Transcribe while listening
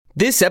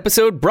This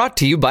episode brought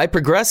to you by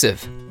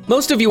Progressive.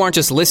 Most of you aren't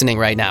just listening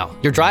right now.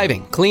 You're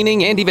driving,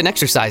 cleaning, and even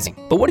exercising.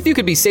 But what if you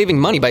could be saving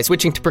money by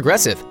switching to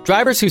Progressive?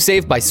 Drivers who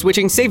save by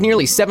switching save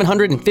nearly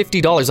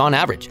 $750 on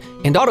average.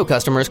 And auto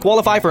customers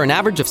qualify for an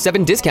average of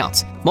 7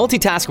 discounts.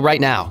 Multitask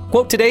right now.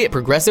 Quote today at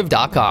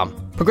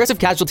Progressive.com. Progressive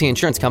Casualty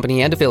Insurance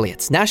Company and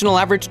Affiliates. National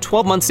average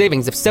 12-month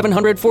savings of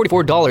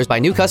 $744 by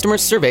new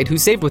customers surveyed who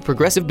saved with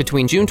Progressive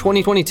between June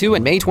 2022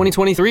 and May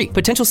 2023.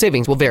 Potential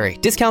savings will vary.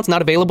 Discounts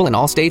not available in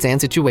all states and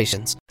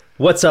situations.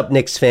 What's up,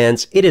 Knicks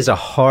fans? It is a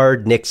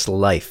hard Knicks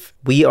life.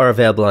 We are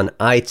available on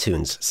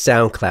iTunes,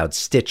 SoundCloud,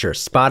 Stitcher,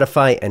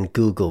 Spotify, and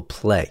Google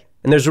Play.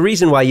 And there's a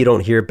reason why you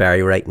don't hear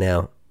Barry right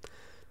now.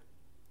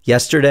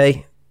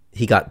 Yesterday,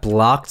 he got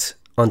blocked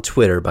on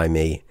Twitter by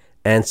me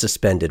and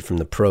suspended from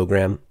the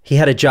program. He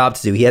had a job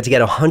to do. He had to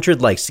get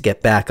 100 likes to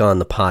get back on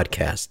the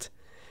podcast.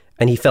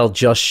 And he fell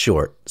just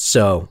short.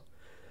 So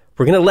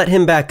we're going to let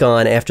him back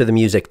on after the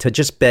music to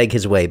just beg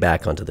his way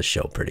back onto the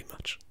show pretty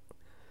much.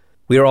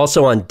 We are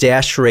also on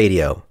Dash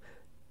Radio.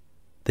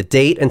 The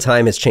date and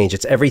time has changed.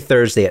 It's every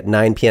Thursday at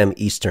 9 p.m.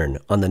 Eastern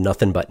on the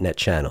Nothing But Net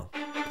channel.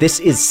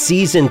 This is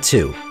Season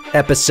 2,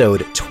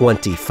 Episode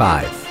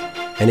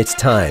 25. And it's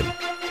time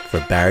for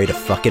Barry to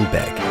fucking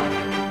beg.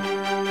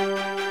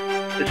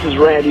 This is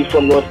Randy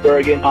from North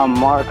Bergen. I'm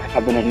Mark.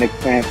 I've been a Knicks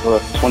fan for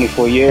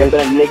 24 years. I've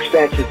been a Knicks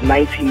fan since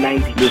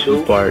 1992. This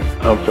is Bart.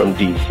 I'm from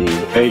D.C.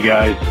 Hey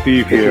guys,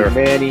 Steve here. This is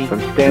Manny from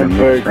I've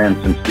Stanford. been a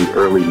Knicks fan since the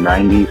early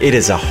 90s. It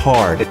is a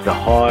hard It is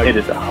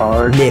a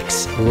hard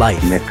Knicks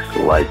life. Knicks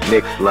life.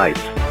 Knicks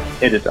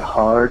life. It is a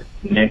hard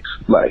Knicks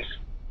life.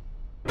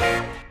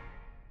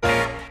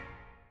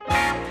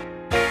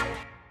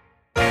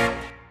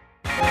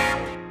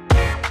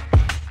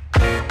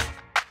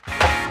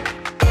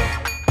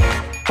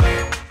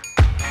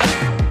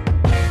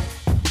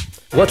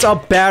 What's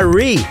up,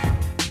 Barry?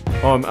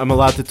 Oh, I'm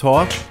allowed to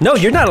talk? No,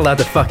 you're not allowed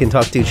to fucking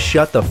talk, dude.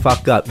 Shut the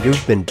fuck up.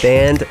 You've been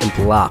banned and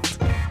blocked.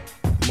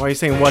 Why are you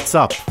saying what's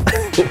up?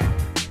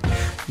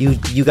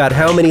 You got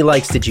how many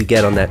likes did you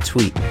get on that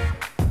tweet?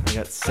 I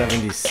got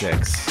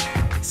 76.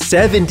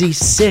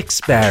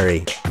 76,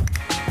 Barry.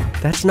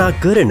 That's not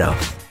good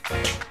enough.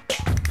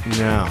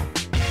 No.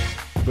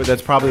 But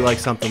that's probably like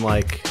something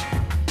like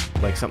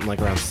around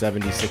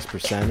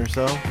 76% or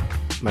so.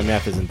 My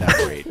math isn't that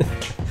great.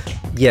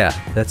 Yeah,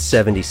 that's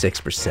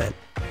 76%.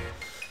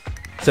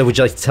 So would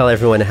you like to tell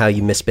everyone how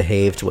you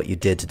misbehaved, what you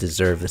did to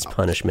deserve this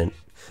punishment?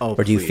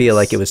 Or do you feel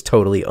like it was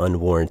totally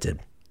unwarranted?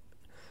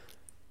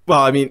 Well,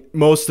 I mean,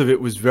 most of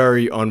it was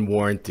very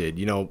unwarranted.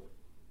 You know,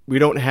 we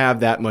don't have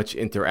that much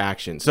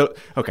interaction. So,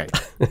 okay.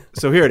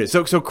 So here it is.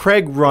 So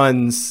Craig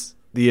runs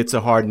the It's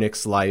a Hard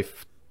Knicks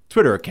Life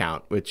Twitter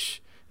account,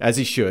 which, as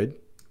he should,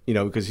 you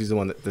know, because he's the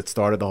one that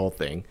started the whole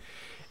thing.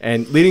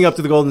 And leading up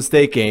to the Golden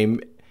State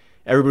game,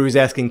 everybody was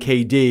asking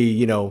KD,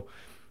 you know,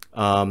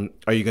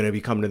 are you going to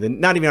be coming to the,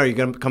 not even are you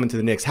going to come into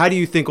the Knicks? How do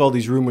you think all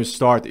these rumors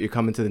start that you're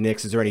coming to the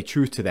Knicks? Is there any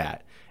truth to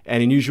that?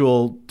 And in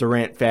usual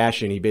Durant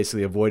fashion, he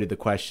basically avoided the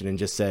question and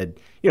just said,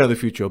 you know, the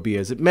future will be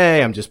as it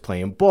may. I'm just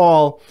playing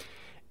ball.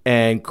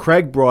 And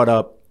Craig brought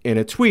up in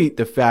a tweet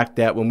the fact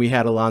that when we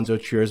had Alonzo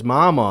Trier's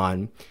mom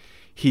on,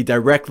 he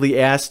directly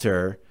asked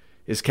her,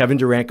 is Kevin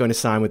Durant going to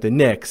sign with the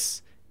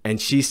Knicks?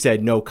 And she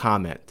said no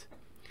comment.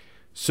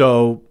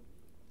 So,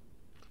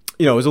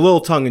 you know, it was a little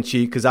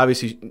tongue-in-cheek because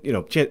obviously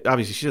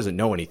she doesn't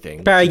know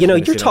anything. Barry, you know,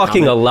 you're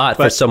talking a lot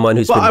for someone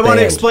who's been banned. I want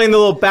to explain the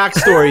little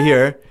backstory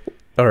here.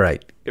 All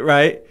right.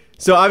 Right?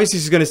 So obviously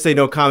she's going to say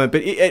no comment,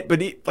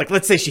 but like,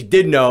 let's say she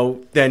did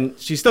know, then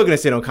she's still going to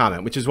say no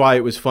comment, which is why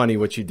it was funny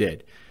what you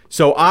did.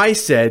 So I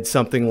said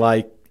something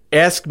like,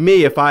 ask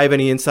me if I have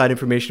any inside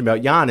information about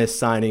Giannis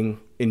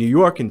signing in New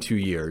York in 2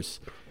 years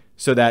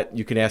so that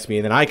you can ask me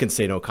and then I can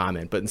say no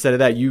comment. But instead of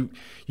that, you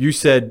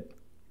said,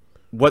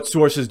 what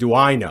sources do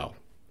I know?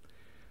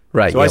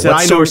 Right. So yeah. I said,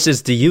 what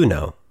sources do you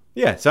know?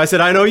 Yeah. So I said,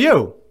 I know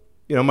you.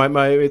 You know,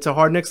 my It's a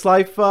Hard Knicks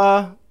Life,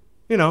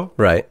 you know.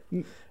 Right.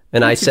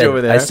 And I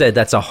said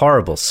that's a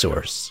horrible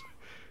source.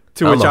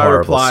 To which I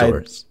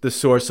replied, the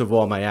source of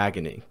all my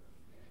agony.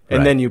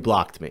 And then you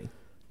blocked me.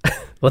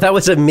 Well, that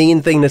was a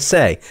mean thing to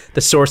say.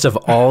 The source of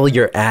all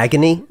your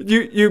agony?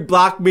 You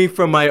blocked me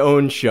from my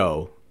own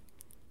show.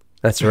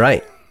 That's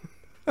right.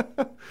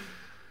 Which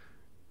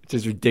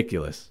is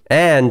ridiculous.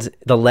 And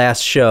the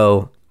last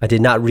show, I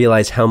did not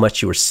realize how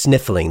much you were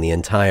sniffling the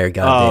entire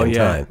goddamn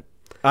time.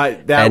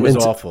 That was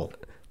awful.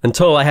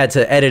 Until I had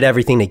to edit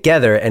everything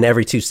together, and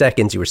every 2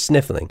 seconds you were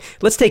sniffling.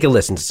 Let's take a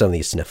listen to some of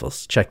these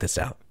sniffles. Check this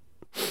out.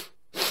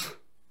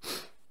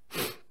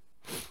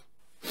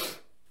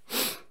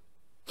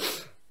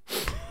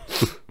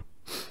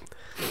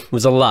 It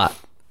was a lot.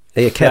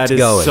 It kept going.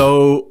 That is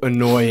so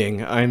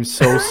annoying. I'm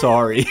so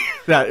sorry.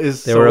 That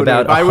is there were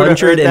about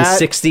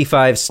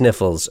 165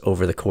 sniffles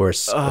over the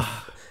course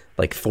of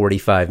like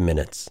 45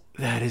 minutes.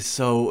 That is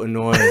so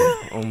annoying.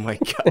 Oh my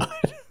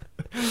God.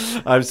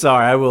 I'm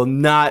sorry. I will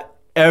not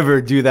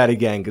ever do that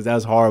again because that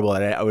was horrible.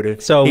 And I would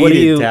have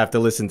hated to have to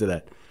listen to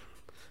that.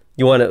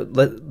 You want to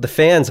let the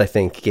fans, I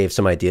think, gave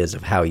some ideas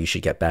of how you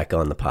should get back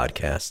on the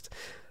podcast.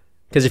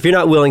 Because if you're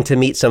not willing to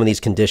meet some of these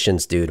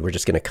conditions, dude, we're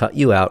just going to cut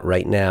you out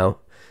right now,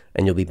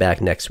 and you'll be back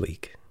next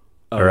week.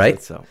 All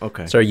right? So,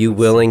 okay. So are you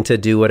willing to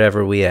do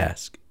whatever we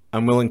ask?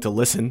 I'm willing to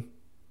listen.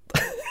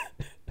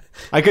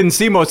 I couldn't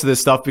see most of this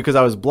stuff because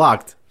I was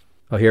blocked.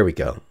 Oh, here we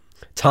go.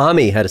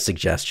 Tommy had a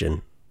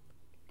suggestion.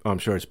 Oh, I'm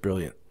sure it's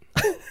brilliant.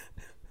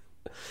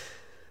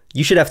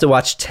 You should have to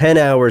watch 10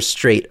 hours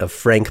straight of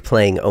Frank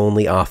playing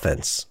only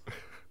offense,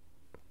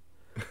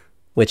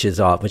 which is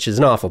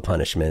an awful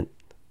punishment.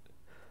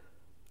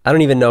 I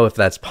don't even know if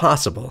that's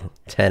possible.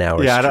 10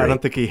 hours. Yeah, straight. I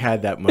don't think he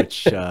had that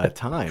much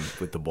time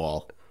with the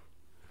ball.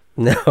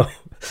 No,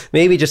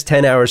 maybe just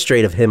 10 hours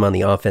straight of him on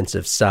the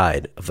offensive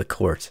side of the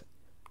court.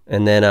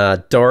 And then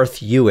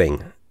Darth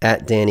Ewing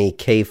at Danny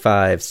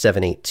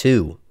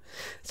K5782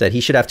 said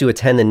he should have to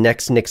attend the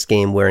next Knicks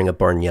game wearing a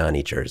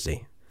Bargnani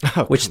jersey.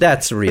 Oh, which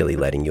that's really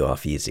letting you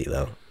off easy,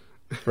 though.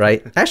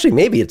 Right? Actually,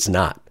 maybe it's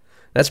not.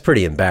 That's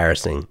pretty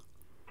embarrassing.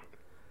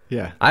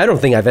 Yeah. I don't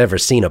think I've ever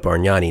seen a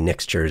Bargnani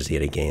Knicks jersey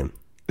at a game.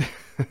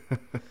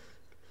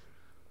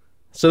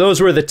 So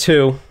those were the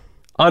two.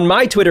 On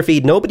my Twitter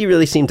feed, nobody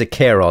really seemed to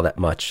care all that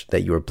much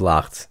that you were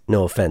blocked.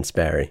 No offense,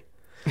 Barry.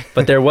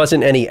 But there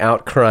wasn't any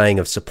outcrying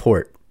of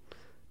support.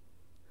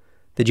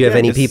 Did you have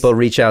any people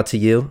reach out to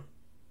you?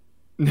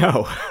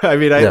 No, I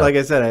mean, like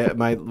I said,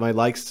 my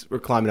likes were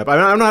climbing up.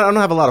 I don't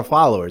have a lot of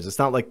followers. It's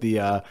not like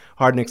the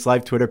Hard Knicks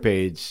Life Twitter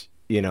page,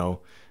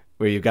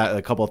 where you've got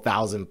a couple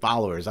thousand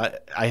followers. I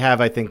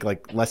have, I think,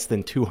 like less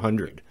than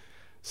 200.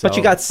 So but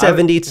you got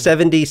 76?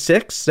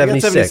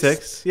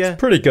 76. Yeah. It's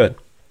pretty good.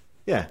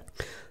 Yeah.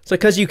 So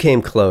because you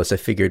came close, I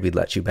figured we'd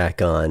let you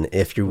back on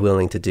if you're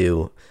willing to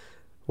do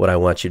what I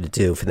want you to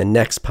do for the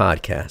next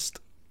podcast.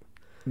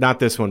 Not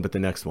this one, but the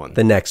next one.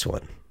 The next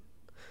one.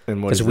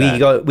 Because we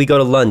go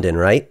to London,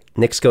 right?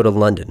 Knicks go to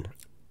London.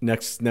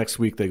 Next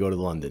week they go to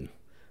London.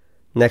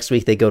 Next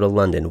week they go to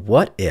London.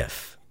 What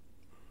if?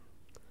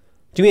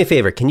 Do me a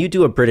favor. Can you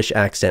do a British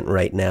accent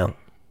right now?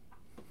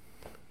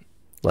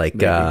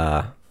 Like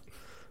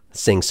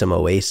sing some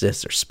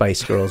Oasis or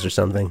Spice Girls or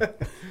something.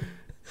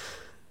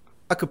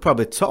 I could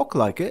probably talk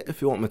like it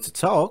if you want me to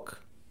talk.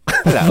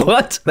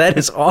 What? That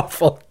is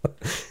awful.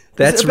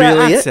 That's Is it a bad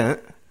really accent?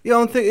 You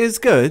don't think it's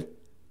good?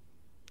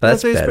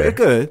 That's It's better. pretty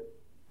good.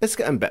 It's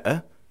getting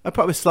better. I'll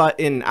probably slide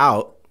in and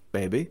out,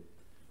 maybe.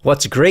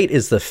 What's great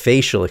is the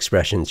facial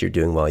expressions you're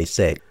doing while you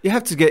say it. You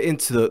have to get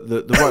into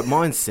the right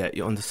mindset,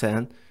 you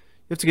understand?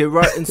 You have to get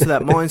right into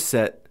that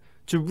mindset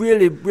to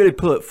really, really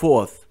pull it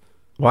forth.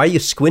 Why are you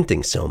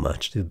squinting so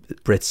much? Do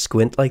Brits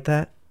squint like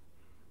that?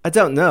 I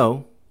don't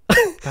know.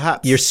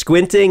 Perhaps. You're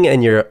squinting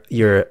and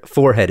your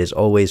forehead is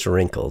always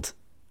wrinkled.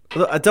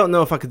 Look, I don't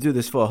know if I could do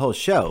this for a whole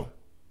show.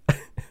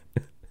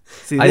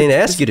 See, I didn't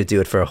ask you to do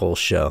it for a whole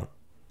show.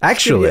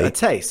 Actually, a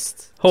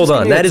taste. Hold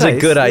on, that is a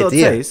good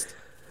idea. Taste.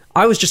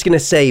 I was just going to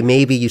say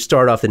maybe you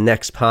start off the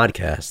next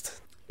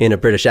podcast in a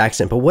British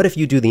accent, but what if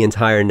you do the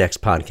entire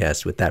next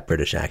podcast with that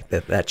British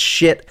accent, that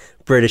shit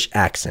British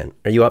accent?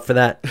 Are you up for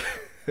that?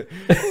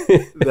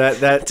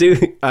 that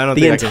dude, I don't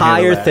the think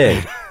entire I can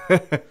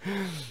thing.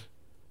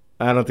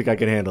 I don't think I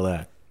can handle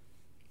that.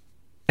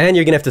 And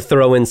you're going to have to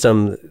throw in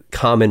some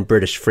common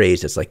British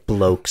phrases like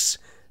blokes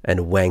and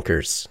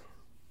wankers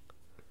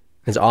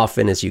as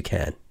often as you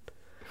can.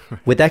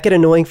 Would that get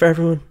annoying for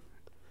everyone?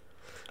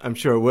 I'm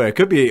sure it would. It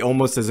could be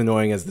almost as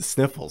annoying as the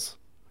sniffles.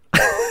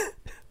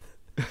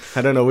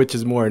 I don't know which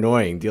is more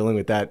annoying, dealing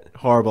with that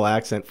horrible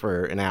accent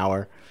for an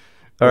hour.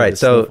 All right,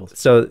 so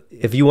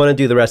if you want to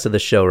do the rest of the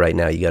show right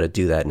now, you got to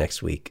do that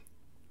next week.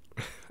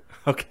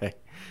 Okay.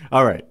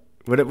 All right.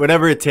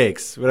 Whatever it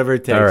takes. Whatever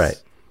it takes. All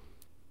right.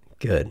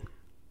 Good.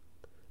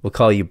 We'll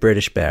call you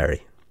British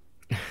Barry.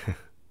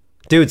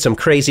 Dude, some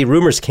crazy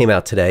rumors came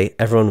out today.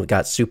 Everyone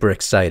got super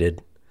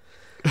excited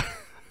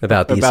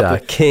about these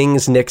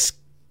Kings, Knicks,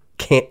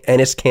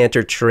 Enes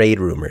Kanter trade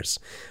rumors.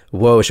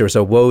 Woj, there was a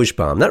Woj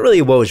bomb. Not really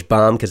a Woj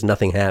bomb because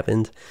nothing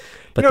happened.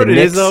 But the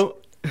Knicks,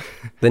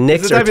 the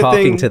Knicks are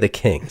talking to the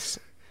Kings.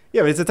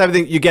 Yeah, but it's the type of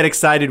thing you get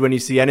excited when you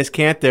see Enes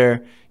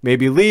Kanter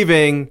maybe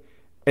leaving,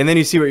 and then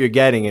you see what you're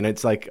getting, and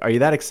it's like, are you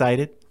that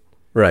excited?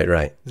 Right.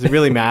 Does it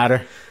really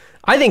matter?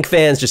 I think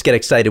fans just get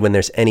excited when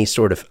there's any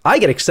sort of... I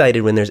get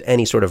excited when there's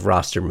any sort of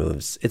roster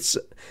moves.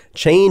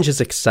 Change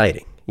is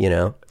exciting, you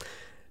know?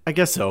 I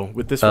guess so,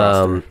 with this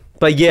roster.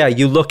 But yeah,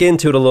 you look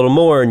into it a little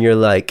more and you're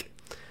like,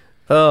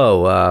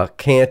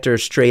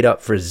 Kanter straight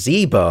up for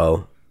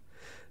Zebo.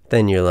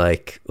 Then you're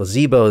like, well,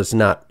 Zebo's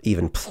not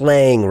even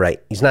playing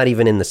right. He's not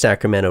even in the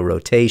Sacramento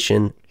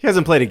rotation. He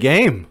hasn't played a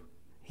game.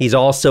 He's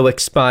also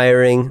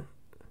expiring.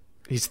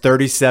 He's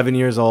 37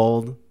 years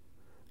old.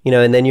 You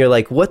know, and then you're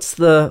like, what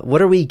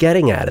are we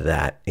getting out of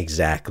that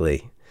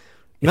exactly?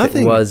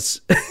 Nothing. It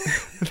was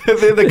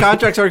the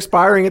contracts are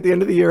expiring at the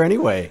end of the year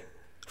anyway.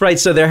 Right,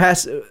 so there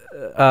has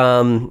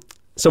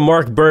so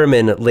Mark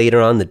Berman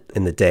later on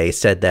in the day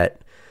said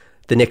that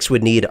the Knicks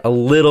would need a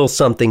little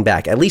something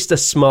back, at least a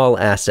small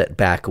asset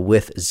back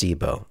with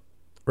Zebo.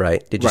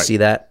 Right? Did you see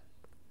that?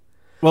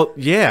 Well,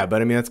 yeah,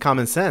 but I mean that's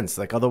common sense.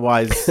 Like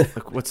otherwise,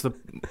 like, what's the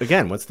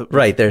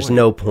right? There's point?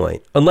 no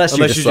point unless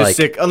you're just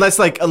sick.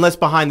 Unless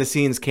behind the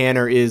scenes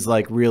Canner is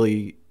like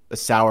really a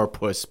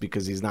sourpuss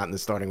because he's not in the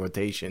starting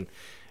rotation,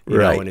 you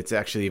know, and it's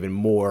actually even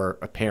more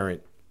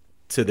apparent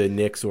to the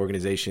Knicks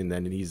organization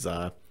than he's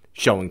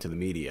showing to the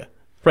media.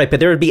 Right, but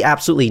there would be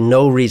absolutely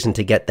no reason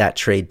to get that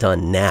trade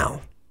done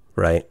now,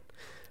 right?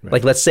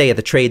 Like let's say at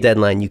the trade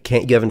deadline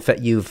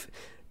you've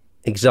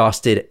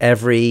exhausted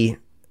every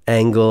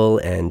angle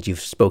and you've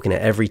spoken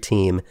to every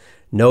team.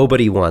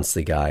 Nobody wants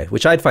the guy,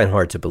 which I'd find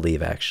hard to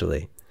believe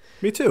actually.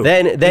 Me too.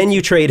 Then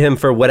you trade him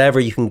for whatever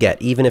you can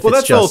get, even if it's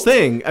that's just the whole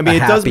thing. I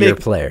mean,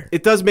 player.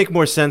 It does make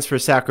more sense for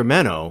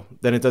Sacramento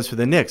than it does for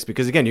the Knicks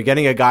because again, you're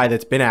getting a guy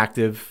that's been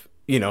active,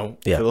 you know,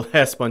 for the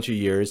last bunch of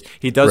years.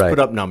 He does put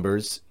up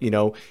numbers. You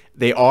know,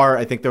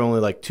 I think they're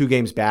only like 2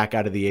 games back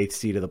out of the 8th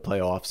seed of the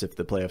playoffs if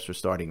the playoffs were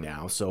starting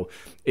now. So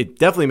it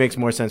definitely makes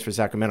more sense for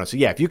Sacramento. So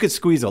yeah, if you could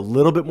squeeze a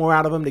little bit more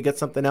out of him to get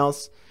something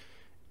else,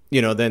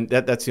 you know, then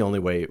that's the only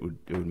way it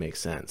would make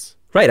sense.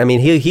 Right. I mean,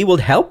 he will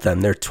help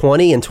them. They're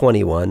 20 and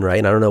 21, right?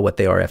 I don't know what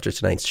they are after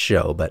tonight's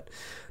show, but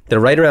they're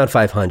right around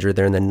 500.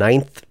 They're in the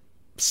 9th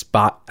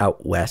spot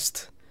out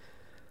west.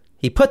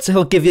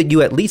 He'll give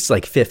you at least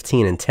like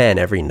 15 and 10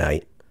 every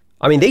night.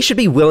 I mean, they should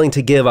be willing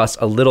to give us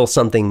a little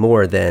something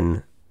more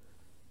than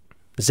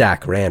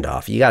Zach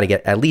Randolph. You got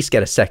to at least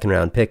get a 2nd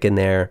round pick in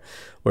there,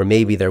 or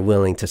maybe they're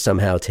willing to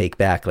somehow take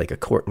back like a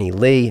Courtney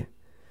Lee.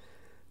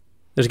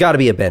 There's got to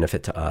be a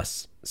benefit to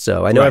us.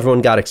 So I know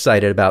everyone got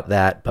excited about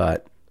that,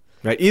 but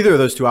either of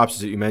those 2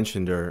 options that you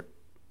mentioned are,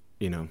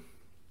 you know,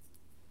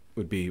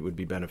 would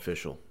be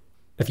beneficial.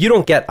 If you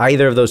don't get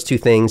either of those 2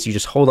 things, you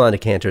just hold on to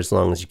Cantor as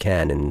long as you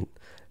can and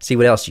see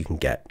what else you can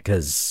get,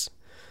 because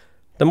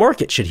the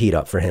market should heat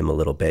up for him a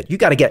little bit. You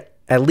got to get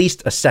at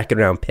least a 2nd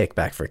round pick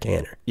back for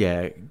Cantor.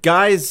 Yeah,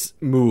 guys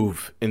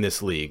move in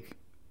this league.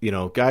 You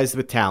know, guys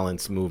with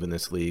talents move in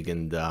this league,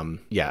 and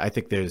I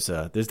think there's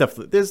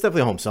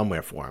definitely a home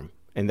somewhere for him,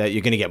 and that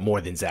you're going to get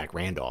more than Zach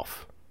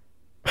Randolph.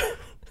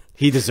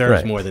 He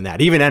deserves more than that.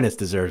 Even Ennis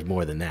deserves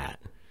more than that.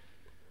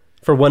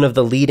 For one of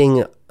the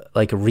leading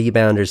like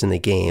rebounders in the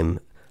game,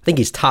 I think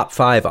he's top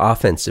 5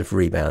 offensive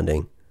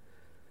rebounding.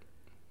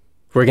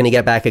 We're going to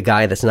get back a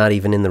guy that's not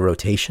even in the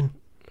rotation.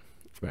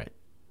 Right.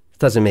 It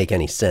doesn't make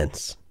any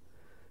sense.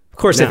 Of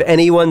course, if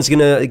anyone's going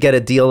to get a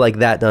deal like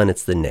that done,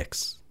 it's the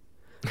Knicks.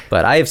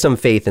 But I have some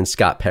faith in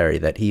Scott Perry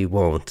that he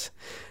won't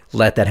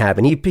let that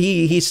happen.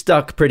 He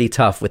stuck pretty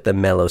tough with the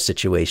Melo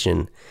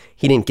situation.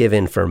 He didn't give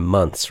in for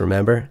months,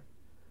 remember?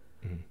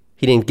 Mm-hmm.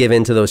 He didn't give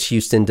in to those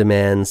Houston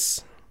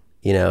demands.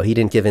 You know, he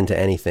didn't give in to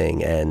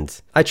anything.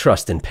 And I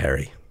trust in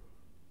Perry.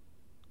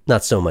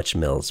 Not so much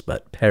Mills,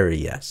 but Perry,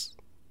 yes.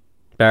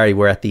 Barry,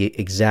 we're at the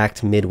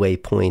exact midway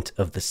point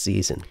of the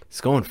season. It's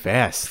going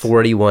fast.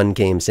 41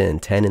 games in,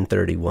 10 and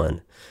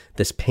 31.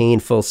 This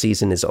painful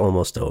season is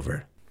almost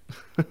over.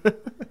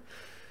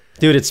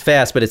 Dude, it's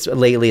fast, but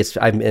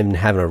I've been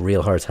having a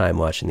real hard time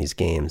watching these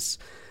games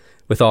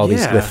with all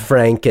these, with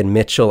Frank and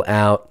Mitchell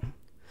out.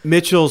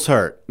 Mitchell's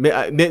hurt.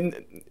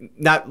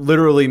 Not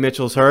literally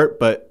Mitchell's hurt,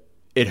 but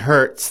it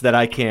hurts that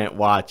I can't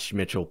watch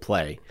Mitchell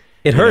play.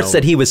 It hurts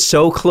that he was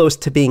so close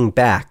to being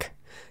back.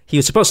 He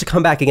was supposed to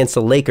come back against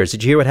the Lakers.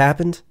 Did you hear what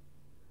happened?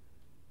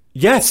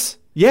 Yes.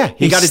 Yeah,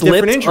 he got a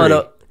different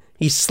injury.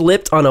 He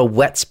slipped on a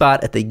wet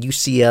spot at the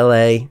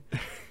UCLA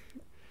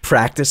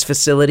practice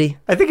facility.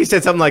 I think he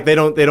said something like they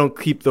don't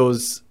keep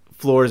those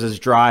floors as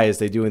dry as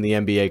they do in the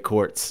NBA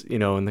courts. You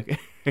know, in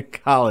the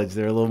college,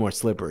 they're a little more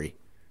slippery.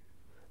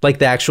 Like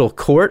the actual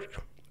court?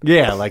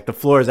 Yeah, like the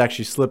floor is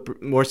actually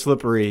more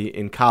slippery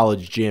in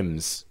college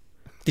gyms.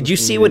 Did you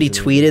see what he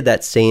tweeted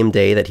that same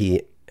day that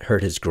he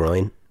hurt his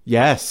groin?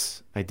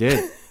 Yes, I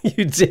did.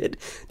 You did?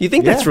 Do you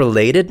think that's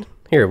related?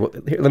 Here,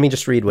 let me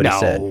just read what he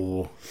said.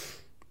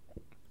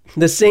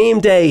 The same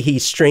day he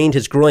strained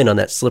his groin on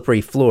that slippery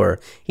floor,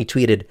 he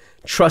tweeted,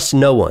 "Trust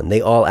no one.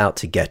 They all out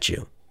to get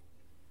you."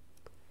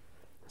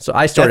 So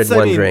I started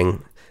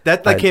wondering.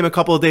 That came a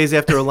couple of days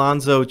after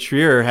Alonzo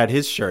Trier had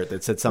his shirt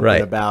that said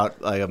something about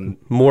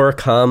more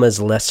commas,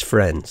 less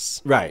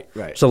friends. Right.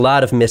 There's a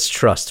lot of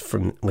mistrust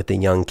with the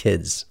young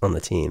kids on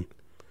the team.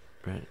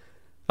 Right.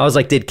 I was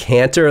like, did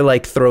Cantor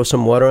throw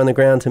some water on the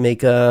ground to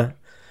make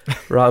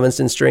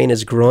Robinson strain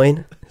his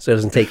groin so it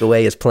doesn't take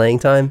away his playing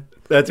time?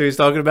 That's what he's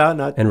talking about?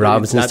 And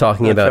Robinson's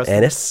talking about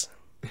Ennis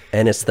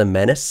the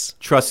Menace?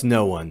 Trust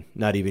no one,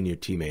 not even your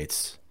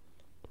teammates.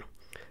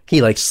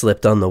 He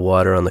slipped on the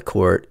water on the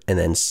court and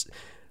then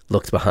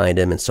looked behind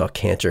him and saw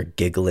Cantor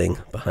giggling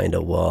behind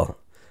a wall,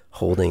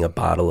 holding a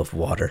bottle of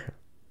water.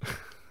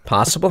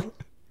 Possible?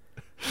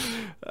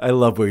 I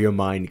love where your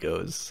mind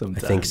goes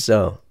sometimes. I think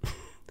so.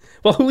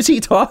 Well, who's he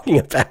talking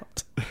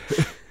about?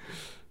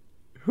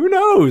 Who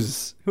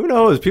knows?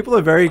 People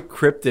are very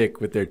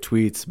cryptic with their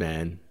tweets,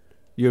 man.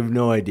 You have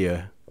no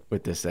idea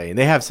what they're saying.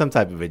 They have some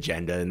type of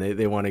agenda, and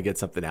they want to get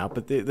something out,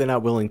 but they're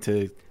not willing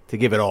to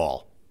give it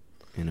all,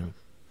 you know?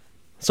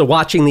 So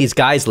watching these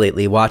guys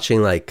lately,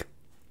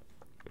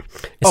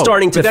 It's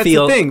starting to but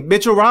feel. That's the thing.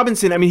 Mitchell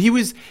Robinson, I mean, he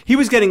was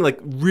getting like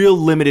real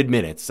limited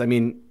minutes. I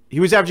mean, he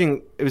was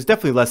averaging, it was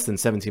definitely less than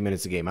 17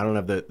 minutes a game. I don't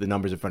have the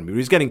numbers in front of me. But he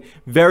was getting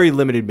very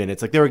limited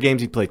minutes. Like there were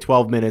games he'd play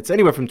 12 minutes,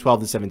 anywhere from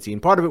 12 to 17.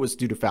 Part of it was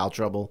due to foul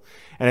trouble.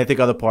 And I think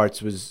other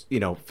parts was,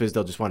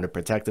 Fizdale just wanted to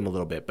protect him a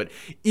little bit. But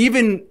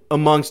even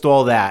amongst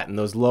all that and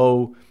those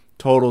low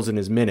totals in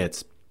his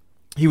minutes,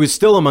 he was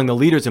still among the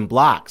leaders in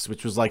blocks,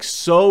 which was like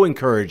so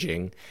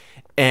encouraging.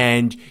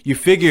 And you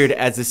figured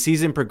as the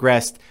season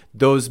progressed,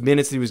 those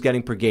minutes that he was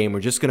getting per game were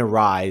just going to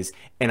rise.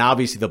 And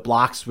obviously the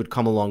blocks would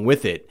come along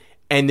with it.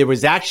 And there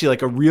was actually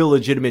like a real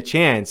legitimate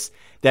chance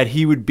that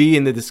he would be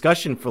in the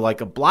discussion for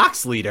like a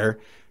blocks leader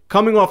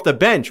coming off the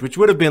bench, which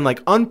would have been like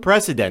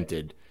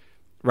unprecedented,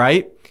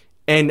 right?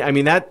 And I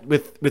mean, that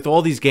with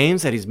all these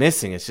games that he's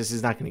missing, it's just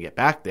he's not going to get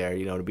back there,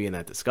 to be in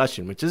that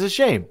discussion, which is a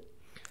shame.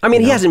 I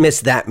mean, he hasn't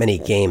missed that many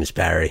games,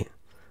 Barry.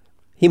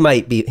 He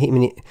might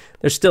be.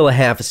 There's still a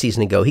half a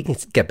season to go. He can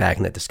get back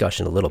in that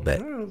discussion a little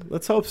bit.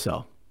 Let's hope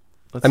so.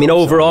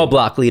 Overall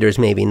block leaders,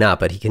 maybe not,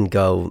 but he can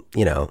go,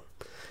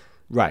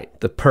 right.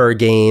 The per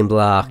game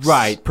blocks.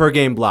 Right. Per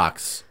game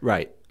blocks.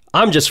 Right.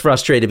 I'm just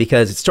frustrated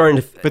because it's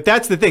starting to. But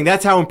that's the thing.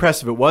 That's how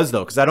impressive it was,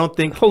 though, because I don't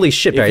think. Holy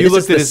shit, Barry! This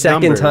is the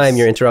second time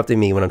you're interrupting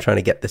me when I'm trying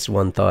to get this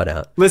one thought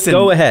out. Listen,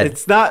 go ahead.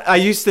 It's not. I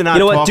used to not. You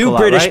know what? Talk Do a lot,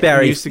 British right?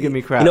 Barry. You used to give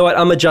me crap. You know what?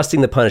 I'm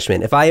adjusting the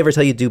punishment. If I ever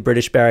tell you do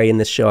British Barry in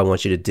this show, I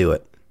want you to do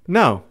it.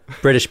 No.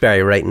 British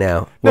Barry right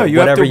now. No, you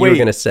whatever have to wait. you were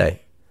going to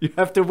say. You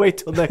have to wait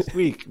till next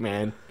week,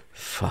 man.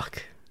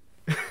 Fuck.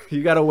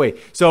 You got to wait.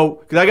 So,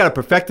 because I got to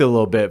perfect it a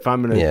little bit if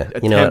I'm going to. Yeah.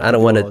 You know what? I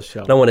don't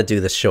want to do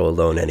this show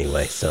alone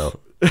anyway, so.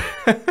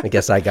 I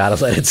guess I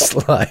gotta let it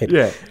slide.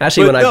 Yeah.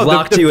 Actually, when I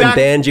blocked you and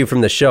banned you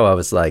from the show, I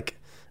was like,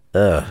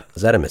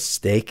 is that a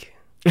mistake?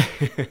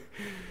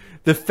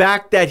 The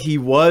fact that he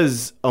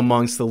was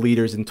amongst the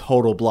leaders in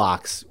total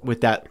blocks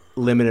with that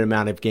limited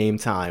amount of game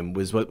time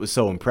was what was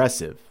so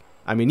impressive.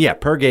 I mean, yeah,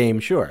 per game,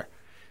 sure.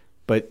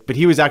 But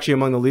he was actually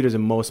among the leaders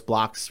in most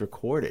blocks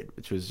recorded,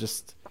 which was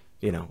just,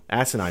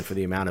 asinine for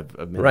the amount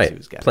of minutes he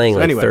was getting.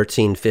 Playing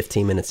 13,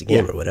 15 minutes a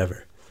game or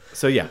whatever.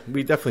 So, yeah,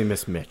 we definitely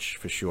miss Mitch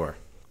for sure.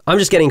 I'm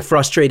just getting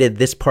frustrated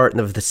this part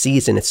of the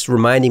season. It's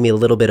reminding me a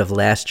little bit of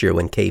last year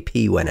when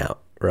KP went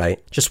out, right?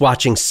 Just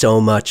watching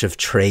so much of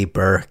Trey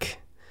Burke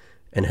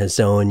and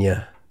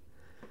Hezonja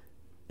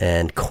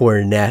and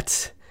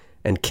Cornette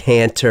and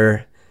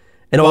Cantor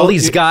and all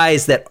these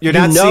guys that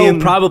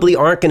probably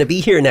aren't going to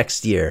be here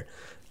next year.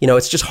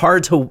 It's just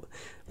hard to...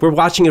 We're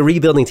watching a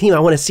rebuilding team. I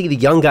want to see the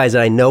young guys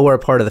that I know are a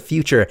part of the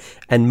future.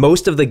 And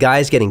most of the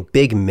guys getting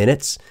big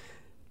minutes...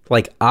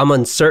 Like, I'm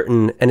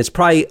uncertain, and it's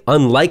probably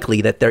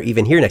unlikely that they're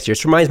even here next year.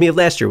 It reminds me of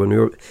last year when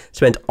we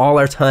spent all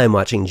our time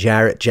watching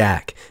Jarrett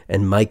Jack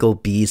and Michael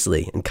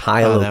Beasley and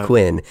Kyle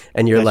O'Quinn,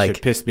 and you're like,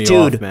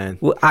 dude, off, man.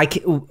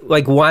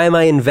 Why am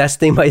I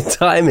investing my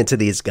time into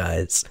these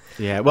guys?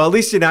 Yeah, well, at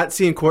least you're not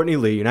seeing Courtney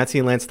Lee. You're not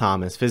seeing Lance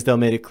Thomas. Fizdale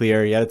made it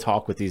clear. He had a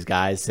talk with these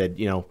guys, said,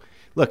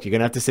 look, you're going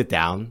to have to sit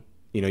down.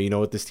 You know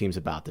what this team's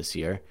about this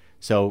year.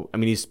 So, I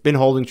mean, he's been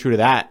holding true to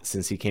that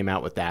since he came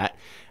out with that.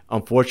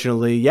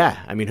 Unfortunately,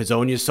 yeah. I mean,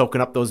 Hezonja's soaking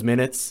up those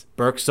minutes.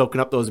 Burke's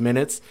soaking up those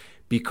minutes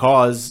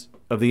because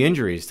of the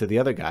injuries to the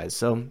other guys.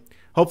 So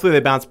hopefully they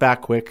bounce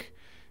back quick,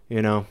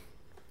 and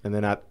they're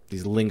not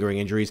these lingering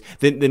injuries.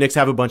 The Knicks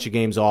have a bunch of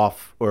games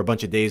off, or a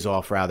bunch of days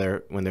off,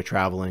 rather, when they're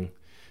traveling,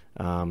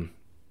 over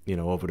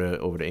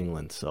to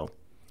England. So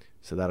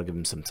that'll give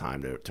them some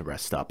time to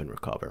rest up and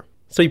recover.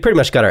 So you pretty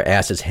much got our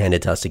asses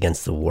handed to us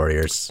against the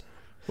Warriors.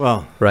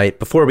 Well. Right.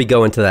 Before we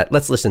go into that,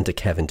 let's listen to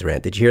Kevin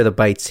Durant. Did you hear the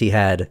bites he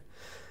had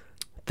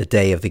the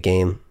day of the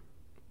game?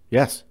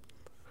 Yes.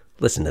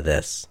 Listen to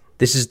this.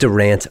 This is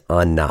Durant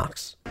on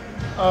Knox.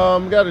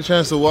 Got a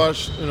chance to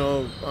watch, a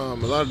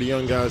lot of the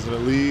young guys in the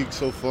league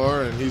so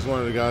far, and he's one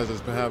of the guys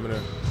that's been having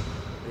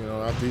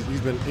after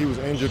he was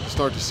injured to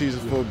start the season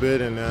for a bit,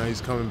 and now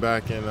he's coming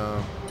back, and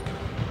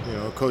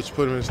coach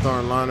put him in the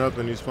starting lineup,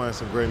 and he's playing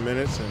some great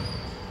minutes,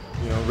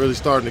 and really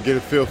starting to get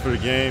a feel for the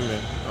game,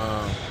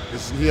 and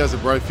he has a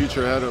bright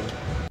future ahead of him.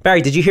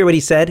 Barry, did you hear what he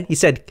said? He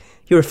said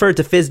he referred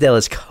to Fizdale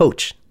as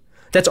coach.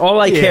 That's all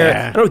I care.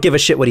 I don't give a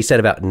shit what he said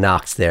about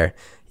Knox there.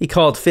 He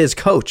called Fizz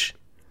coach.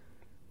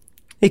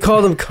 He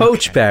called him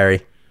coach, okay.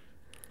 Barry.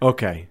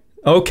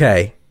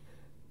 Okay.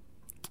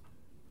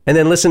 And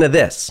then listen to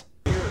this.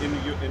 In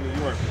New York,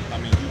 I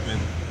mean, you've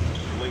been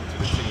linked to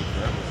the team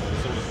forever, but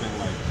it's always been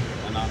like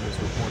anonymous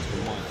reports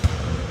for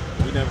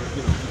months. We never,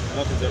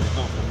 nothing's ever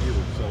come from you.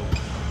 So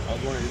I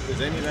was wondering,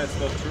 is any of that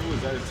stuff true?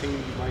 Is that a team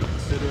you might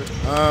consider?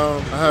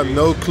 I have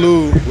no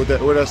clue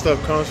where that stuff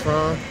comes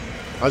from.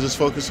 I just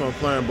focus on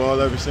playing ball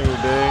every single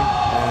day,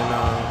 and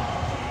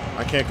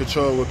I can't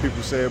control what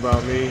people say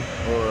about me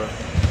or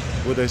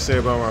what they say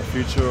about my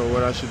future or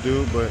what I should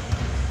do, but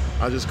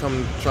I just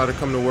try to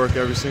come to work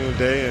every single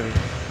day, and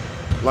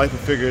life will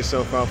figure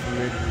itself out for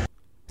me.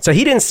 So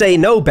he didn't say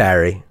no,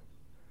 Barry.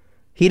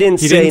 He didn't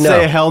say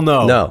hell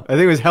no. No. I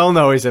think it was hell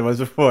no he said was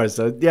before.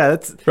 So, yeah,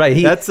 that's... Right.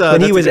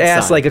 When he was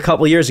asked sign. like a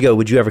couple years ago,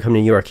 would you ever come to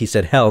New York? He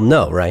said hell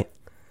no, right?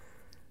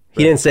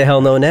 He didn't say hell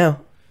no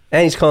now.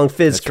 And he's calling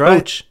Fizz that's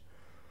coach. Right.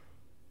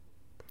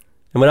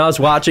 And when I was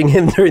watching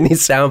him during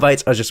these sound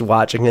bites, I was just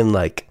watching him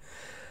like,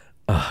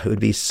 oh, it would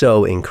be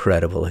so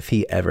incredible if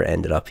he ever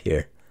ended up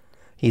here.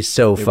 He's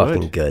so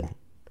fucking good.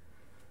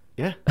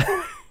 Yeah.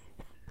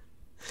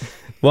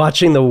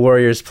 Watching the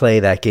Warriors play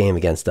that game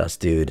against us,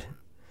 dude.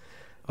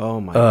 Oh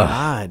my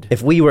God.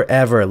 If we were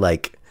ever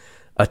like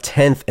a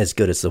 10th as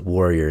good as the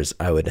Warriors,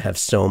 I would have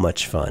so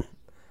much fun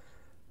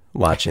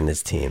watching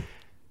this team.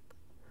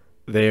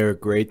 They're a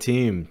great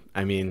team.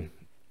 I mean,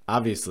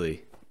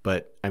 obviously,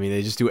 but I mean,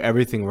 they just do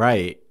everything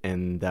right.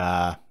 And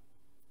yeah.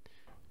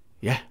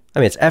 I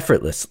mean, it's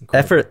effortless.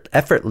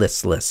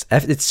 Effortless.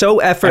 It's so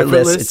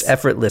effortless. It's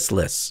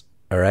effortless.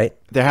 All right.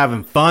 They're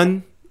having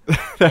fun.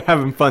 They're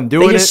having fun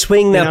doing it. They just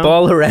swing that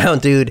ball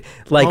around, dude.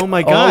 Like, oh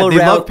my God,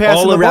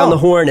 all around the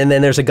horn, and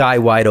then there's a guy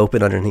wide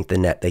open underneath the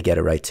net. They get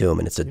it right to him,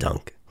 and it's a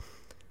dunk.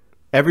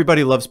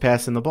 Everybody loves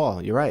passing the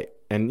ball. You're right.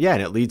 And yeah,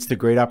 and it leads to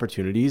great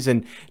opportunities.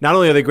 And not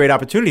only are they great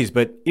opportunities,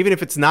 but even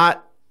if it's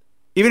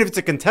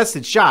a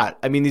contested shot,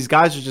 I mean, these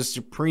guys are just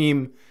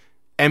supreme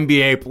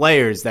NBA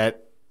players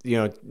that, you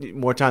know,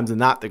 more times than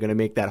not, they're going to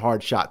make that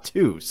hard shot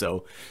too.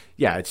 So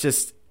yeah, it's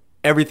just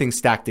everything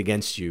stacked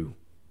against you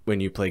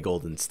when you play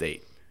Golden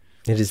State.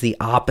 It is the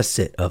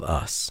opposite of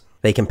us.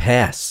 They can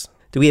pass.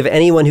 Do we have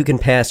anyone who can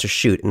pass or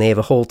shoot? And they have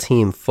a whole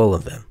team full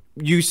of them.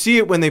 You see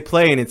it when they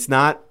play, and it's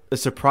not a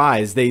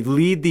surprise. They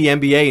lead the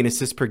NBA in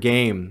assists per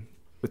game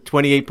with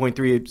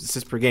 28.3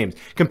 assists per game.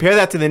 Compare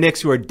that to the Knicks,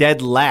 who are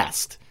dead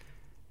last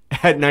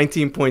at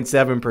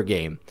 19.7 per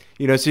game.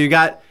 You know, so you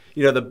got,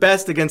 you know, the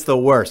best against the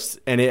worst,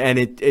 and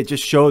it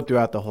just showed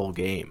throughout the whole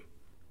game.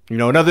 You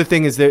know, another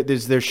thing is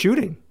their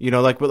shooting. You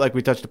know, like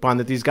we touched upon,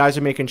 that these guys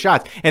are making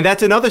shots. And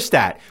that's another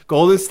stat.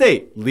 Golden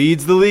State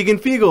leads the league in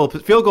field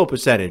goal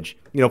percentage.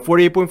 You know,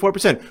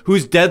 48.4%.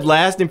 Who's dead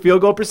last in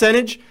field goal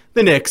percentage?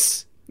 The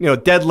Knicks. You know,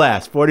 dead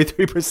last,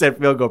 43%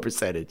 field goal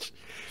percentage.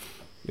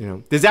 You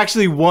know, there's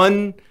actually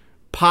one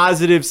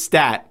positive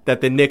stat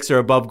that the Knicks are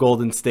above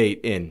Golden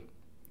State in.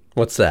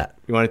 What's that?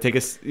 You want to take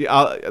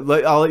I'll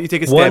let you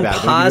take a stab at it.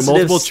 One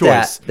positive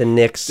stat, choice. The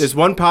Knicks. There's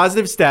one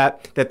positive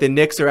stat that the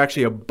Knicks are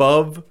actually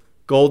above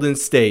Golden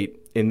State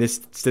in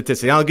this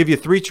statistic. I'll give you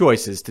three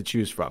choices to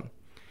choose from.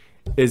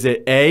 Is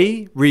it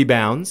A,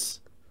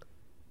 rebounds,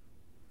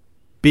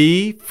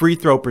 B, free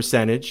throw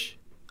percentage,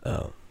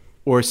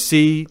 or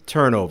C,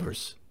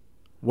 turnovers?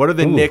 What are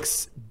the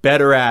Knicks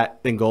better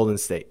at than Golden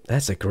State?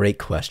 That's a great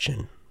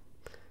question.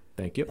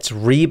 Thank you. It's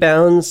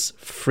rebounds,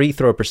 free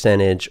throw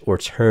percentage, or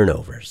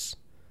turnovers.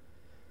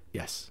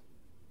 Yes.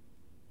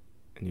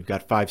 And you've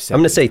got 5 seconds. I'm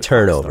going to say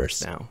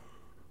turnovers now.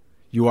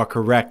 You are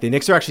correct. The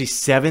Knicks are actually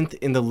 7th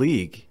in the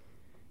league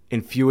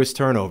in fewest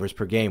turnovers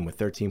per game with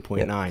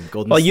 13.9.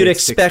 Yeah. Well, you'd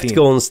expect 16.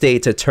 Golden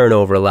State to turn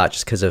over a lot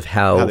just because of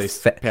how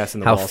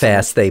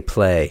fast they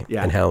play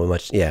and how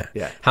much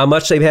how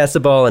much they pass the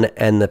ball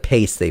and the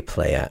pace they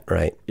play at,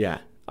 right? Yeah.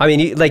 I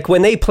mean, like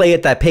when they play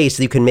at that pace,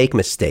 you can make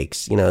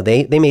mistakes. You know,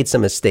 they made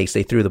some mistakes.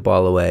 They threw the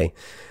ball away.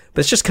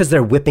 But it's just because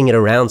they're whipping it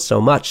around so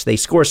much. They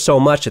score so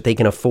much that they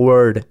can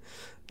afford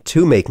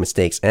to make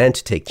mistakes and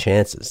to take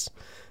chances,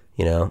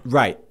 you know?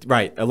 Right.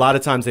 A lot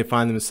of times they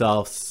find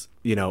themselves,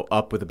 you know,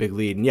 up with a big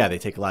lead. And yeah, they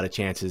take a lot of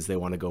chances. They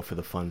want to go for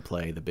the fun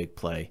play, the big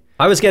play.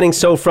 I was getting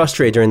so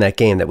frustrated during that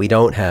game that we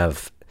don't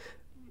have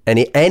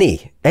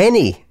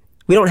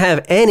we don't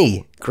have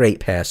any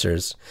great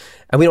passers.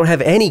 And we don't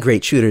have any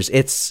great shooters.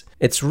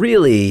 It's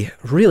really,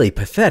 really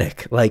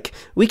pathetic. Like,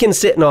 we can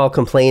sit and all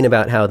complain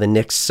about how the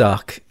Knicks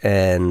suck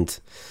and,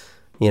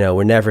 you know,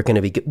 we're never going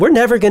to be good. We're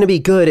never going to be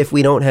good if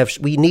we don't have,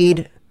 we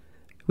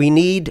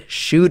need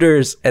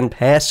shooters and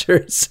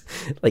passers.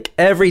 Like,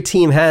 every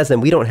team has them.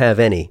 We don't have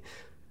any.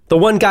 The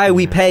one guy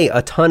we pay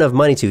a ton of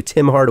money to,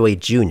 Tim Hardaway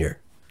Jr.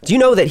 Do you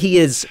know that he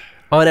is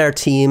on our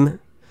team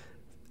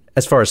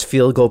as far as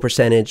field goal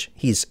percentage?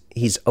 He's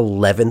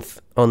 11th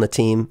on the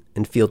team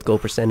in field goal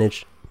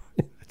percentage.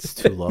 That's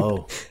too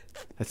low.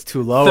 That's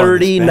too low.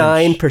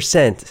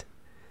 39%.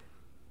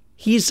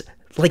 He's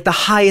like the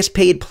highest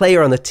paid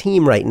player on the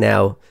team right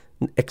now.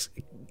 I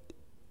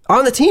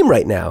don't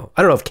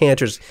know if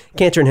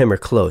Cantor and him are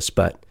close,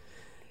 but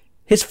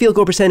his field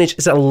goal percentage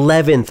is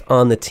 11th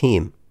on the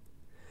team.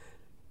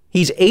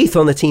 He's 8th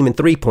on the team in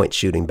 3-point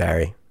shooting,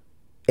 Barry.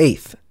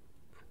 8th.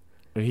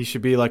 And he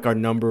should be like our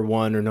number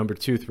 1 or number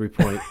 2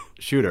 3-point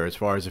shooter as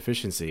far as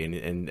efficiency,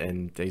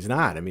 and he's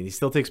not. I mean, he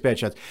still takes bad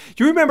shots.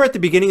 Do you remember at the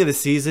beginning of the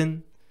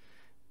season,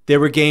 there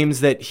were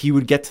games that he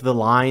would get to the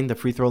line, the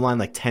free throw line,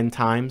 like 10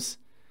 times?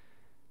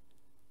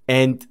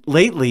 And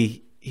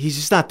lately, he's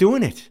just not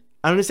doing it.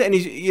 I don't understand.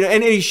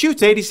 And he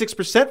shoots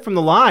 86% from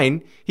the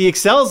line. He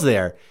excels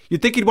there.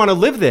 You'd think he'd want to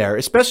live there,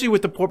 especially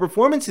with the poor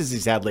performances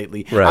he's had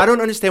lately. Right. I don't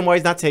understand why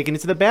he's not taking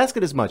it to the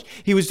basket as much.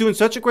 He was doing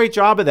such a great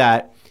job of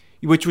that,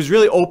 which was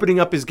really opening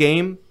up his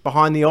game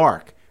behind the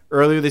arc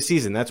earlier this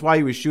season. That's why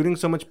he was shooting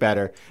so much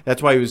better.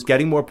 That's why he was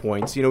getting more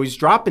points. You know, he's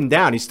dropping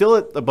down. He's still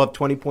at above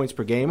 20 points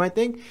per game, I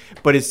think,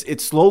 but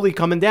it's slowly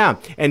coming down.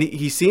 And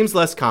he seems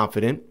less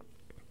confident.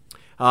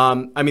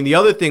 I mean, the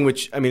other thing,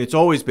 which, I mean, it's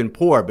always been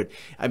poor, but,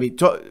 I mean,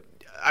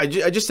 I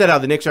just said how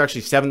the Knicks are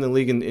actually 7th in the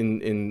league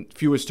in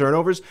fewest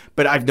turnovers,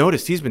 but I've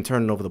noticed he's been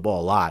turning over the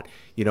ball a lot.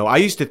 You know, I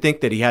used to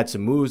think that he had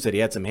some moves, that he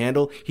had some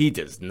handle. He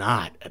does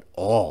not at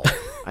all.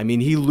 I mean,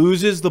 he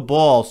loses the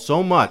ball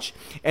so much,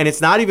 and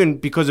it's not even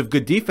because of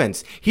good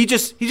defense. He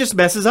just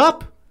messes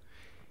up.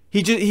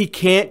 He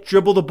can't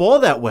dribble the ball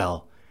that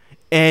well.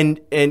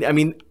 And I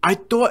mean, I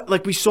thought,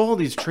 like, we saw all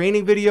these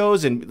training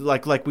videos, and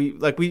like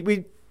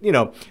we you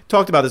know,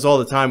 talked about this all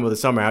the time over the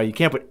summer, how you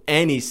can't put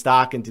any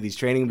stock into these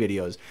training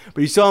videos.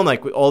 But you saw him,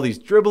 like, with all these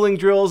dribbling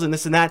drills and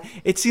this and that.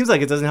 It seems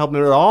like it doesn't help him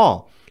at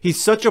all.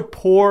 He's such a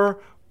poor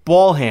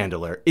ball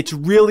handler. It's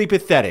really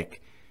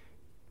pathetic.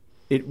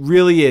 It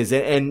really is.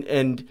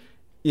 And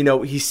you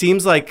know, he just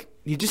seems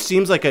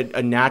like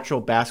a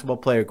natural basketball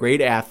player, great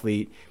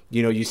athlete.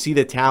 You know, you see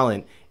the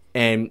talent.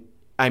 And,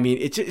 I mean,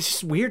 it's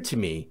just weird to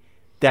me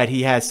that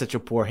he has such a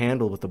poor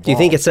handle with the ball. Do you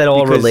think it's at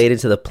all related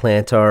to the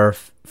plantar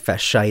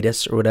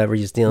fasciitis or whatever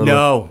he's dealing with?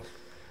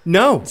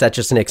 No. Is that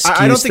just an excuse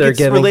I don't think it's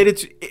giving?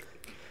 Related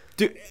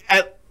to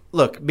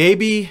look,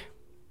 maybe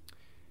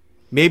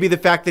the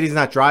fact that he's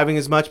not driving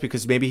as much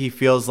because maybe he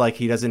feels like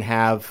he doesn't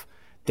have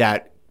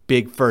that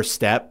big first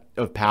step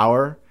of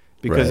power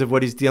because of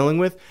what he's dealing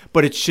with,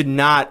 but it should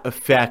not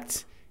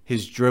affect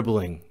his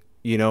dribbling.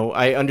 You know,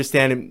 I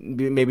understand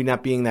him maybe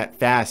not being that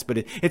fast, but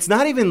it's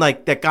not even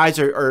like that guys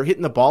are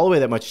hitting the ball away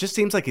that much. It just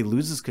seems like he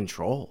loses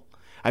control.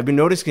 I've been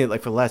noticing it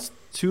like for the last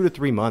 2 to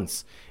 3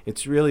 months.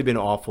 It's really been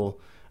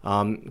awful.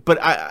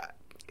 But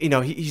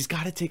he's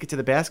got to take it to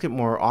the basket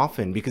more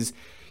often because,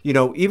 you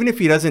know, even if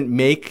he doesn't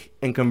make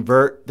and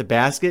convert the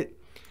basket,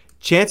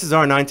 chances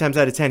are 9 times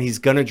out of 10 he's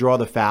going to draw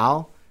the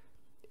foul,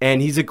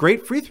 and he's a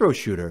great free throw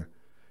shooter.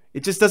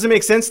 It just doesn't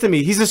make sense to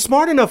me. He's a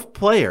smart enough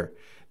player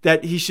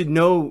that he should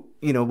know,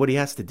 you know, what he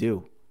has to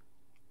do.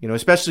 You know,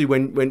 especially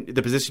when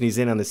the position he's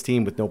in on this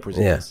team with no Porzingis.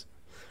 Yeah.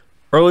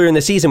 Earlier in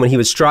the season, when he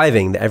was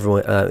striving,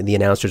 everyone, the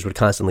announcers would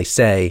constantly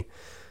say,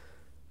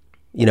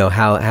 you know,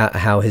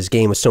 how his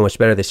game was so much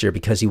better this year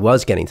because he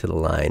was getting to the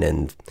line.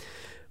 And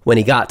when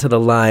he got to the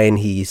line,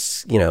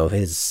 his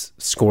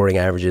scoring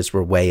averages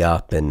were way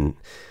up, and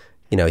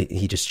you know,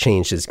 he just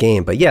changed his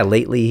game. But yeah,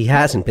 lately he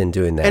hasn't been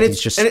doing that. And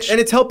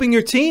it's helping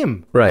your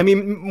team. Right. I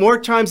mean, more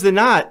times than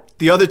not,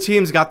 the other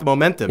team's got the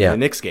momentum in the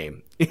Knicks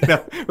game. You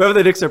know, whoever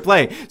the Knicks are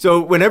playing. So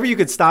whenever you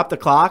could stop the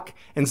clock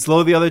and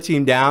slow the other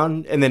team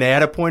down, and then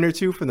add a point or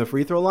two from the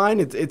free throw line,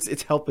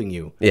 it's helping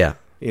you. Yeah.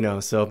 You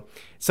know, so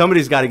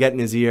somebody's got to get in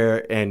his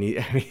ear, and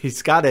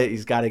he's got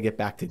to get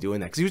back to doing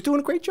that because he was doing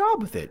a great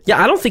job with it.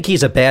 Yeah, I don't think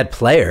he's a bad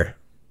player.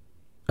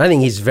 I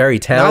think he's very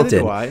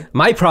talented. Neither do I.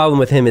 My problem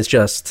with him is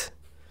just,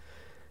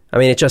 I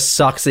mean, it just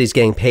sucks that he's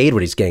getting paid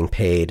what he's getting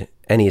paid,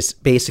 and he's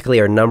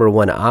basically our number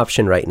one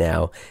option right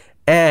now,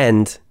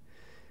 and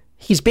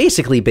he's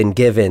basically been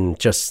given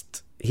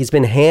he's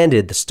been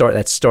handed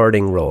that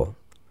starting role.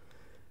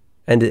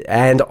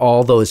 And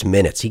all those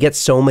minutes. He gets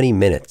so many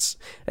minutes.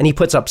 And he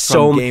puts up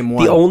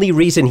the only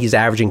reason he's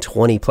averaging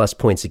 20 plus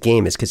points a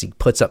game is because he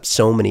puts up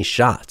so many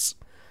shots.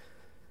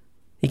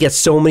 He gets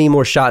so many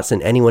more shots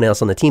than anyone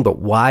else on the team. But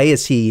why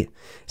is he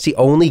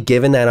only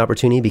given that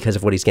opportunity because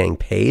of what he's getting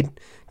paid?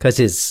 Because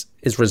his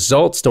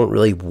results don't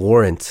really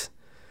warrant,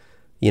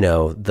 you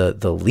know,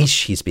 the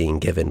leash he's being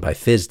given by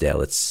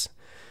Fizdale.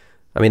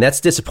 That's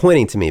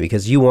disappointing to me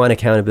because you want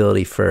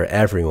accountability for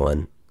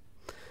everyone.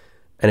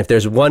 And if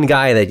there's one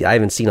guy that I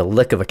haven't seen a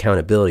lick of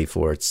accountability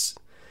for, it's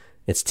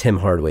Tim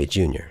Hardaway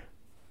Jr.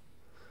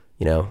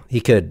 You know,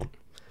 the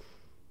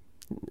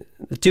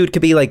dude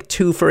could be like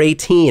 2 for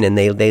 18, and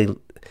Fizdale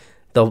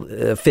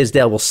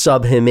will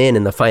sub him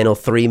in the final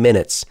 3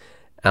 minutes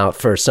out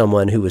for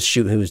someone who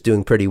was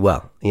doing pretty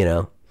well. You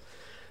know,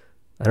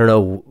 I don't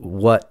know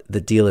what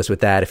the deal is with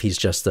that. If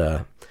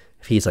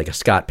he's like a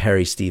Scott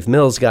Perry, Steve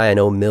Mills guy. I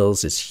know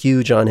Mills is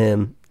huge on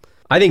him.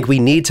 I think we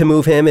need to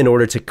move him in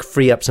order to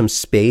free up some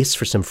space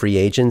for some free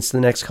agents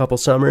the next couple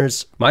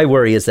summers. My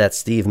worry is that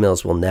Steve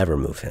Mills will never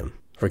move him,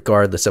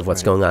 regardless of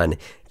what's going on.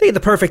 They had the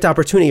perfect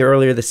opportunity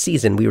earlier this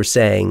season. We were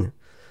saying,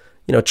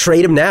 you know,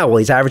 trade him now while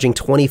he's averaging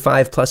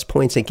 25 plus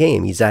points a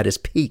game. He's at his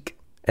peak.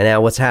 And now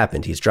what's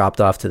happened? He's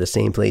dropped off to the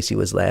same place he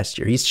was last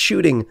year.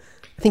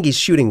 I think he's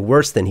shooting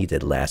worse than he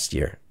did last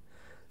year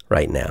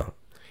right now.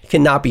 He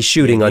cannot be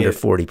shooting under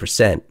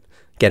 40%,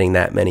 getting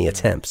that many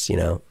attempts, you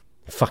know.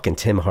 Fucking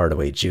Tim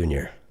Hardaway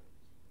Jr.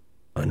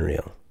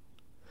 Unreal.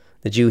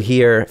 Did you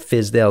hear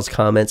Fizdale's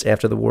comments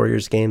after the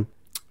Warriors game?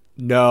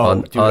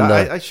 No,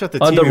 I shut the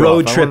TV on the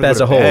road off. trip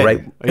as a whole,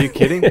 right? Are you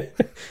kidding?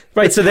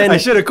 Right. So then I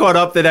should have caught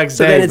up the next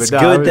day. Then it's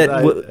good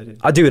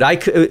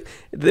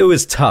it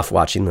was tough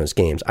watching those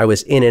games. I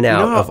was in and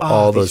out of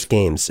all those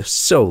games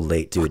so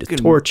late, dude.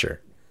 It's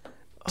torture.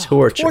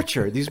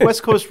 Torture. These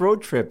West Coast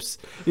road trips,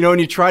 you know, and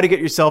you try to get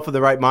yourself in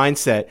the right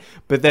mindset,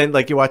 but then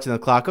like you're watching the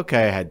clock.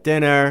 Okay, I had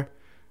dinner.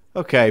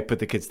 Okay, put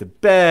the kids to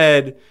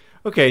bed.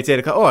 Okay, it's 8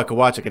 o'clock. Oh, I could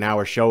watch like an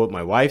hour show with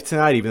my wife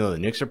tonight, even though the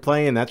Knicks are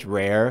playing. That's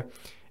rare.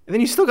 And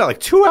then you still got like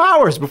 2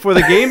 hours before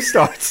the game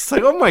starts. It's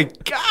like, oh my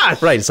gosh.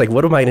 Right. It's like,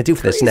 what am I going to do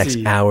for this next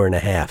hour and a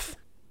half?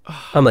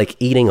 I'm like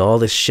eating all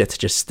this shit to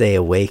just stay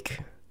awake.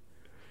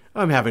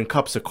 I'm having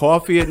cups of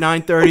coffee at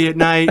 9:30 at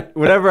night,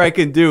 whatever I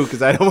can do,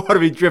 because I don't want to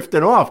be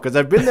drifting off, because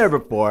I've been there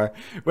before.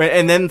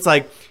 And then it's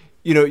like,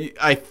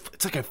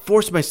 it's like I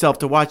force myself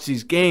to watch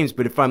these games,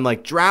 but if I'm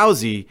like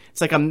drowsy, it's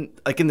like I'm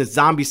like in the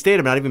zombie state.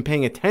 I'm not even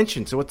paying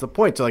attention. So what's the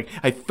point? So like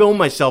I fill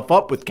myself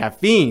up with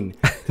caffeine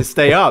to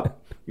stay up,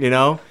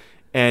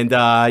 And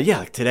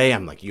like today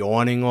I'm like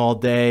yawning all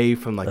day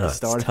from like the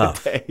start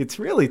of the day. It's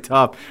really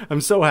tough.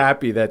 I'm so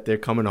happy that they're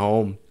coming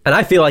home. And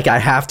I feel like I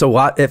have to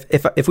watch.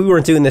 If we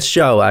weren't doing this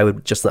show, I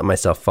would just let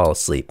myself fall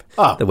asleep.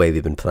 The way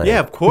we've been playing. Yeah,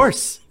 of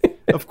course,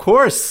 of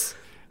course.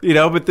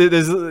 But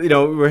there's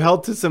we're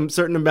held to some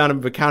certain amount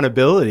of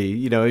accountability.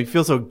 You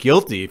feel so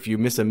guilty if you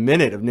miss a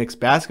minute of Knicks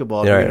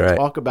basketball. If you're going to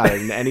talk about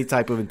it in any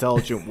type of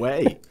intelligent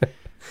way.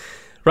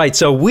 Right.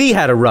 So we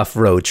had a rough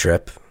road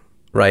trip,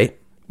 right?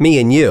 Me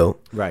and you,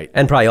 right,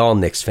 and probably all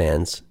Knicks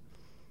fans.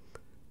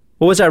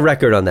 What was our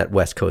record on that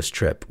West Coast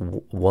trip?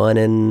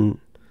 1-3,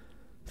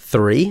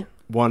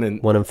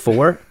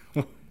 1-4,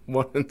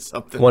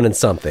 1-something,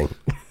 1-something.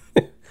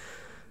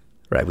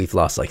 Right, we've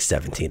lost like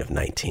 17 of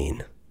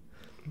 19.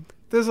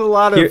 There's a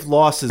lot of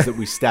losses that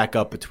we stack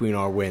up between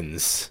our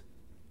wins.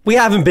 We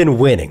haven't been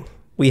winning.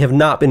 We have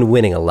not been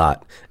winning a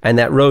lot, and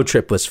that road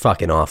trip was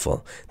fucking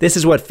awful. This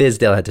is what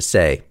Fizdale had to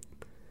say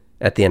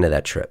at the end of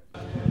that trip.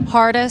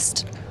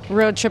 Hardest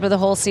road trip of the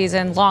whole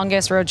season,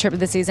 longest road trip of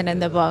the season in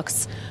the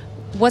books.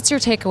 What's your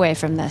takeaway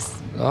from this?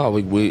 Oh,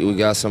 we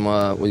got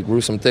some we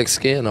grew some thick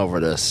skin over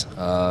this.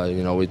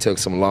 We took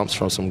some lumps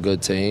from some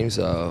good teams.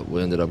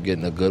 We ended up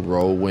getting a good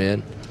road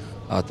win.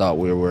 I thought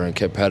we were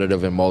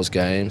competitive in most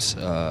games.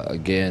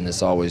 Again,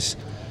 it's always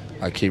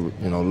I keep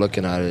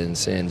looking at it and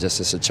saying just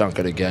it's a chunk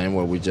of the game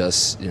where we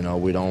just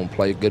we don't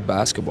play good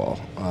basketball.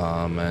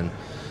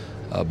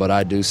 But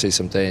I do see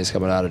some things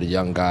coming out of the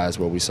young guys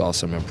where we saw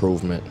some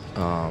improvement.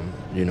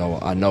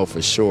 I know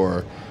for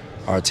sure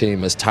our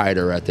team is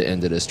tighter at the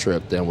end of this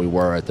trip than we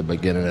were at the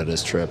beginning of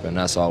this trip, and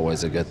that's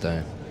always a good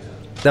thing.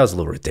 That was a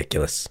little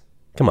ridiculous.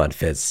 Come on,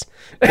 Fizz.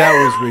 That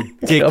was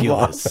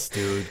ridiculous,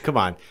 dude. Come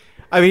on.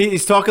 I mean,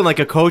 he's talking like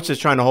a coach that's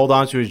trying to hold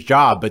on to his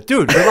job. But,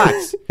 dude,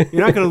 relax.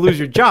 You're not going to lose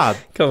your job.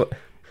 Come on.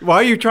 Why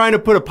are you trying to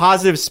put a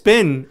positive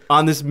spin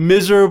on this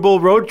miserable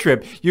road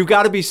trip? You've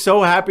got to be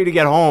so happy to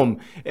get home.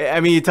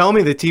 I mean, you telling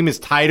me the team is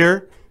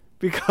tighter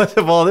because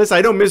of all this?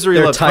 I know misery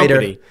loves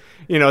company.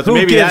 So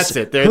maybe that's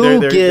it.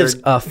 Who gives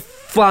a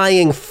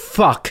flying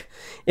fuck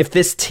if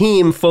this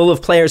team full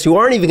of players who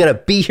aren't even going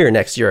to be here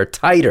next year are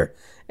tighter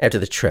after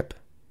the trip?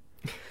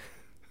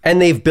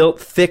 And they've built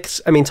thick.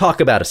 I mean,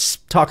 talk about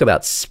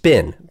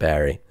spin,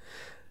 Barry.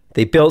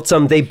 They built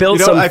some thick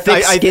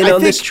skin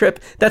on this trip.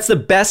 That's the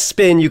best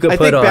spin you could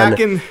put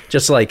on.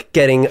 Just like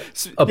getting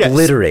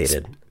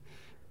obliterated. Yes.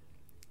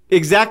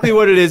 Exactly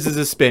what it is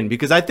a spin,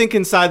 because I think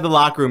inside the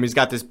locker room he's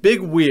got this big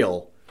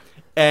wheel,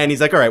 and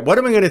he's like, all right, what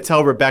am I going to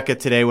tell Rebecca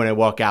today when I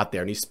walk out there?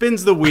 And he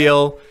spins the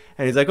wheel,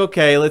 and he's like,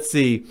 okay, let's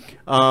see.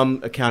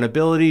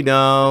 Accountability,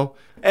 no.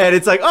 And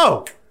it's like,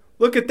 oh,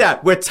 look at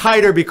that. We're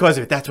tighter because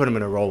of it. That's what I'm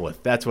going to roll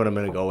with. That's what I'm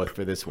going to go with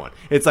for this one.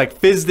 It's like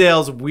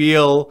Fizdale's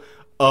wheel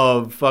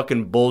of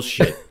fucking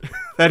bullshit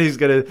that he's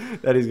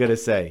gonna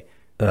say.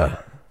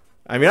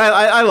 I mean,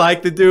 I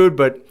like the dude,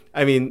 but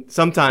I mean,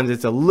 sometimes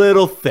it's a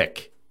little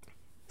thick.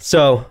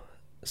 So,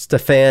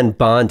 Stefan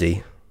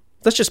Bondy,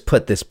 let's just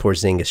put this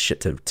Porzingis shit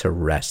to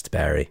rest,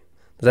 Barry.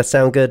 Does that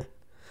sound good?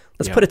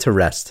 Let's put it to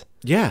rest.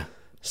 Yeah.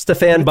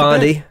 Stefan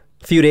Bondy,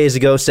 a few days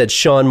ago, said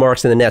Sean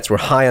Marks and the Nets were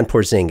high on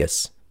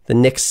Porzingis. The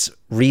Knicks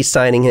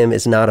re-signing him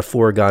is not a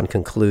foregone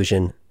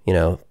conclusion.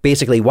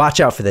 Basically, watch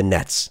out for the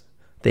Nets.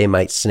 They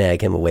might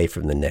snag him away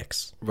from the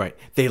Knicks. Right.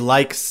 They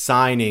like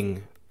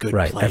signing good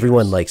players.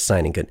 Everyone likes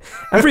signing good.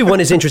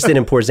 Everyone is interested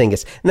in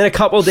Porzingis. And then a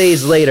couple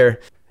days later,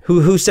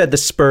 who said the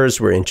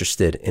Spurs were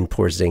interested in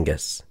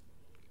Porzingis?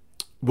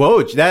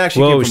 Woj. That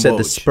actually came from said Woj.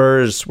 The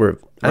Spurs were,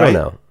 I don't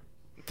know.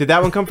 Did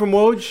that one come from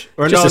Woj?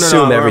 Or just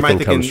assume everything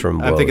comes from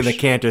Woj. I'm thinking the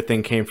Cantor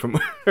thing came from,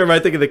 or am I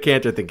thinking the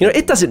Cantor thing came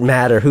it doesn't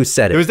matter who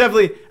said it. It was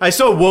definitely, I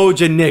saw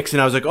Woj and Knicks,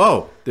 and I was like,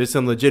 oh, there's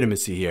some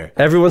legitimacy here.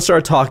 Everyone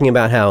started talking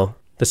about how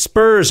the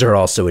Spurs are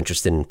also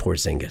interested in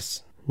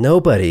Porzingis.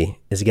 Nobody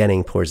is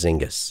getting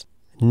Porzingis.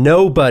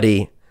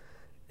 Nobody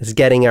is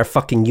getting our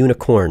fucking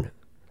unicorn.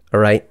 All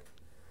right?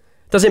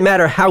 Doesn't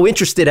matter how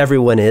interested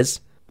everyone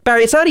is.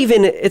 Barry, it's not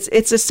even,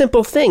 it's a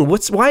simple thing.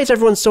 Why is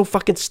everyone so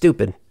fucking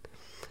stupid?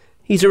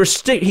 He's a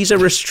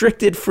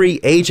restricted free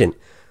agent.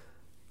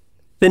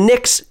 The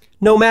Knicks,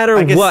 no matter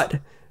what,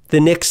 are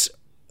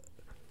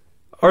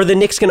the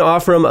Knicks going to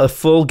offer him a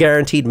full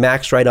guaranteed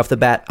max right off the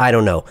bat? I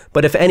don't know.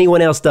 But if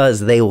anyone else does,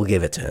 they will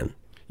give it to him.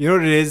 You know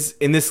what it is?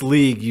 In this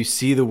league, you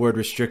see the word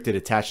restricted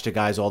attached to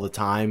guys all the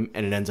time,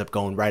 and it ends up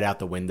going right out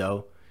the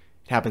window.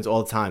 It happens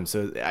all the time.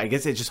 So I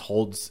guess it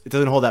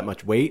doesn't hold that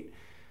much weight.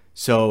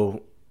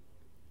 So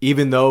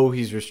even though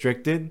he's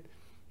restricted,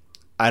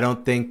 I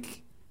don't think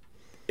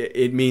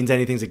it means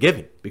anything's a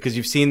given, because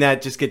you've seen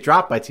that just get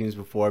dropped by teams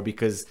before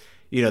because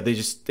they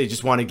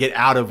just want to get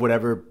out of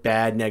whatever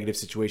bad negative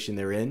situation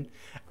they're in.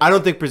 I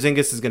don't think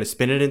Porzingis is going to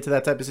spin it into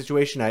that type of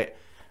situation.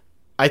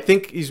 I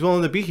think he's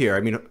willing to be here.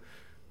 I mean,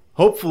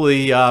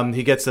 hopefully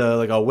he gets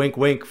a wink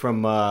wink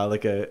from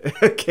like a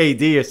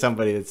KD or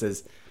somebody that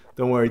says,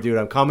 "Don't worry, dude,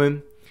 I'm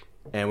coming,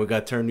 and we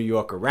got to turn New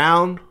York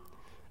around."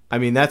 I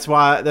mean, that's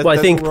why. I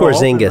think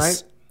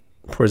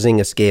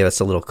Porzingis gave us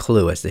a little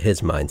clue as to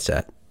his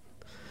mindset.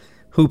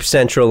 Hoop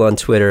Central on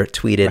Twitter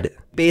tweeted,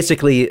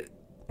 basically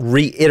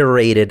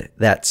reiterated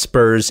that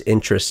Spurs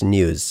interest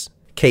news.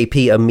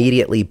 KP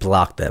immediately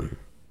blocked them.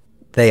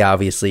 They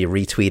obviously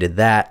retweeted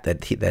that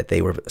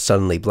they were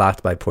suddenly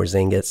blocked by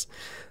Porzingis.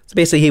 So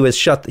basically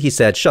he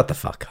said, "Shut the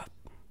fuck up.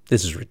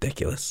 This is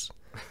ridiculous."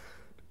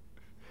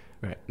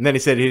 Right. And then he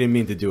said he didn't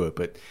mean to do it,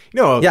 but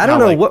I don't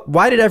know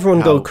why did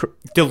everyone go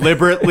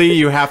deliberately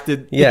you have to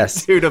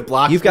to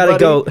block You've got to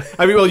go.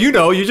 I mean,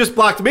 you just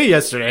blocked me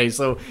yesterday,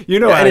 so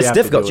and it's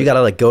difficult. You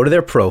got to go to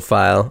their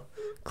profile,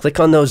 click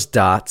on those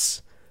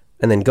dots,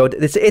 and then go.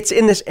 It's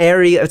in this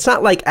area. It's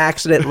not like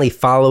accidentally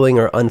following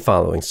or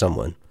unfollowing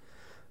someone.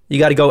 You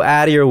got to go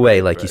out of your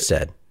way, like you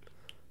said.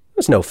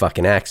 There's no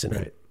fucking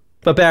accident. Right.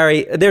 But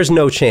Barry, there's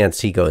no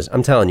chance he goes.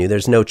 I'm telling you,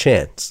 there's no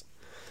chance.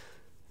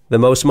 The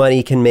most money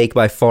he can make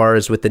by far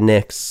is with the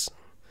Knicks.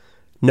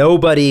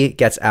 Nobody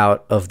gets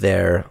out of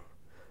there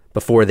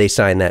before they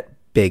sign that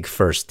big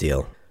first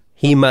deal.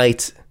 He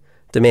might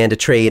demand a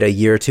trade a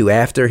year or two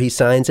after he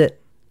signs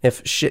it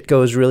if shit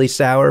goes really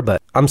sour,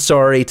 but I'm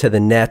sorry to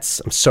the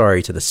Nets. I'm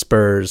sorry to the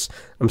Spurs.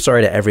 I'm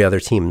sorry to every other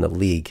team in the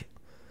league.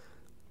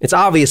 It's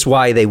obvious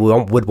why they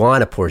would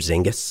want a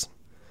Porzingis.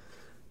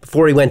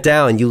 Before he went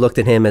down, you looked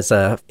at him as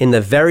in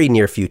the very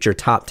near future,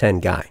 top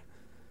 10 guy.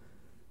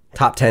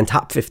 Top 10,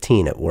 top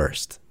 15 at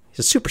worst.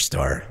 He's a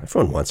superstar.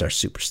 Everyone wants our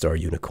superstar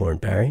unicorn,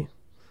 Barry.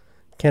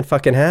 Can't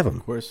fucking have him.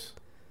 Of course.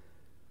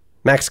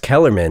 Max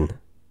Kellerman,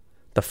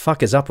 the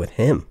fuck is up with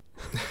him?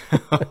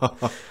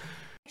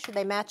 Should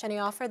they match any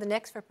offer, the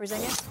Knicks, for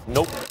Porzingis?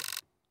 Nope.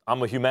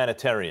 I'm a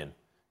humanitarian,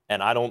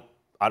 and I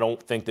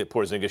don't think that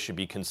Porzingis should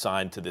be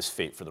consigned to this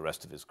fate for the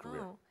rest of his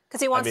career. Because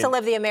he wants to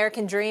live the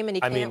American dream, and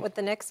he can't with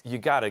the Knicks? You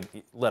got to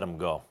let him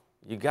go.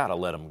 You got to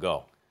let him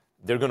go.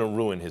 They're going to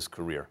ruin his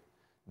career.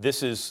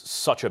 This is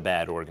such a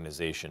bad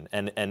organization.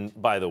 And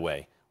by the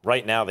way,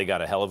 right now they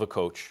got a hell of a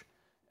coach,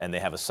 and they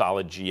have a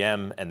solid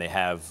GM, and they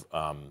have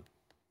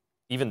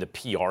even the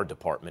PR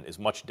department is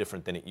much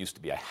different than it used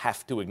to be. I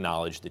have to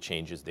acknowledge the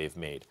changes they've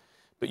made.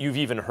 But you've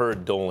even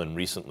heard Dolan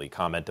recently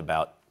comment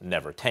about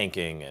never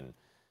tanking,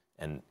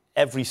 and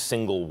every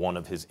single one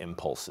of his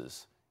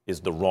impulses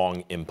is the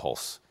wrong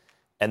impulse.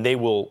 And they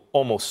will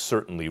almost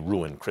certainly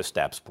ruin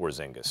Kristaps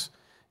Porzingis.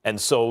 And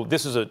so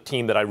this is a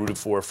team that I rooted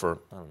for,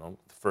 I don't know,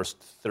 the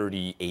first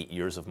 38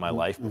 years of my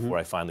life before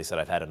I finally said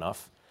I've had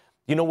enough.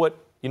 You know what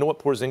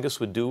Porzingis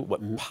would do,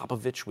 what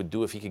Popovich would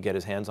do if he could get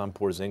his hands on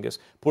Porzingis?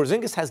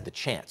 Porzingis has the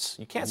chance.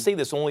 You can't say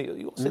this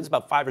you say this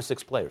about 5 or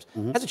 6 players.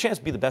 Has a chance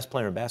to be the best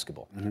player in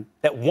basketball.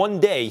 That one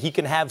day he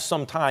can have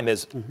some time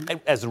as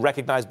the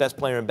recognized best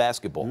player in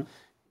basketball.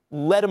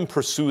 Let him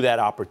pursue that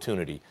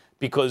opportunity,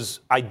 because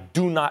I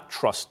do not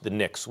trust the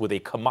Knicks with a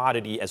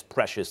commodity as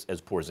precious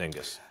as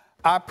Porzingis.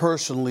 I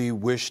personally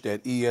wish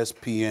that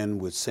ESPN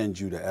would send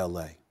you to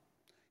L.A.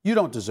 You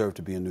don't deserve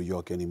to be in New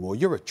York anymore.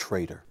 You're a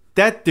traitor.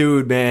 That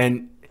dude,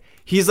 man,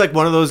 he's like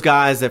one of those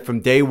guys that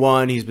from day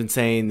one he's been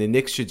saying the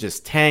Knicks should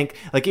just tank.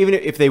 Like, even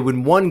if they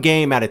win 1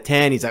 game out of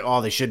 10, he's like,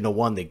 oh, they shouldn't have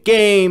won the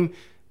game.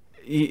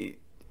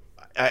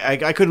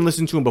 I couldn't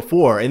listen to him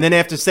before. And then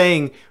after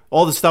saying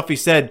all the stuff he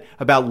said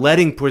about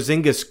letting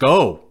Porzingis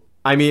go,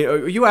 I mean,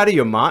 are you out of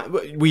your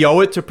mind? We owe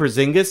it to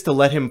Porzingis to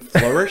let him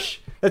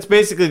flourish? That's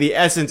basically the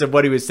essence of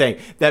what he was saying.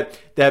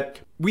 That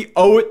we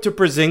owe it to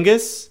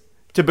Porzingis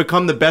to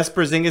become the best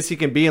Porzingis he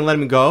can be and let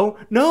him go?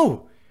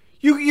 No.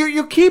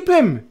 You keep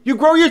him. You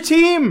grow your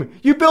team.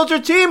 You build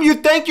your team. You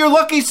thank your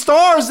lucky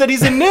stars that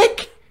he's a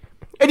Knick.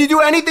 And you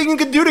do anything you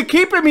can do to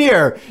keep him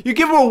here. You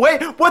give him away.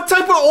 What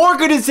type of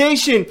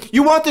organization?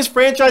 You want this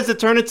franchise to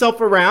turn itself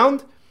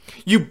around?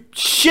 You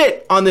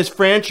shit on this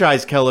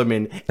franchise,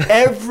 Kellerman,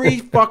 every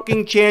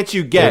fucking chance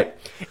you get.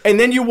 And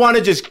then you want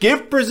to just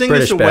give Porzingis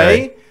British away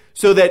Barry.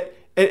 So that,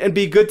 and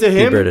be good to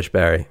him? Be British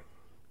Barry.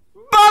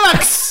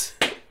 Bollocks!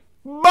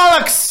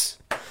 Bollocks!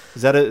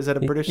 Is that a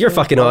British Your thing?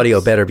 fucking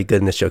audio better be good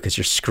in this show because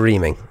you're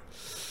screaming.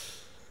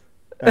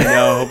 I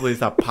know. Hopefully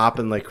it's not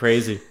popping like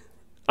crazy.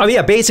 Oh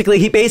yeah, basically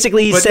he's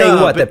saying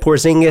that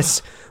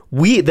Porzingis,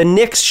 the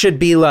Knicks should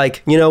be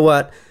like, you know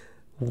what?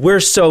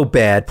 We're so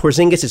bad.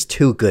 Porzingis is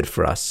too good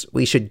for us.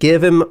 We should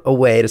give him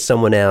away to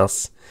someone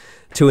else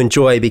to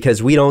enjoy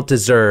because we don't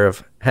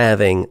deserve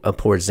having a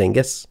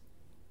Porzingis.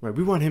 Right,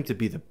 we want him to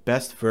be the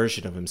best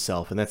version of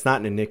himself, and that's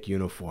not in a Knick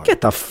uniform. Get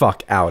the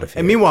fuck out of here.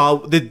 And meanwhile,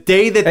 the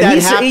day that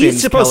happens,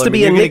 he's supposed to be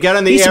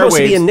he's supposed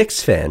to be a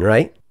Knicks fan,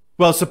 right?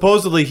 Well,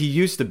 supposedly he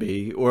used to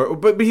be,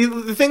 but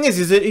the thing is,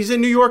 he's a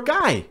New York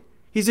guy.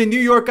 He's a New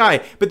York guy.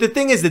 But the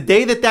thing is, the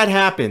day that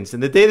happens,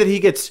 and the day that he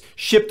gets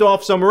shipped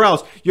off somewhere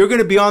else, you're going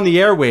to be on the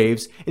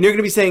airwaves, and you're going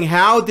to be saying,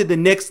 how did the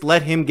Knicks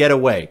let him get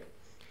away?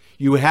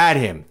 You had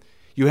him.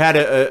 You had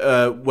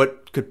a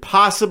what could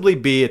possibly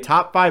be a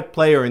top 5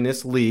 player in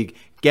this league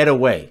get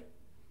away.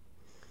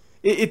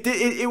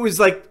 It was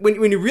like,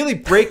 when you really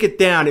break it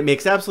down, it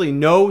makes absolutely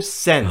no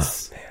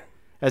sense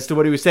as to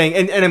what he was saying.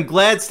 And I'm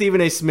glad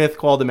Stephen A. Smith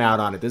called him out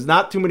on it. There's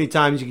not too many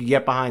times you can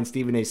get behind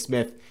Stephen A.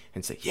 Smith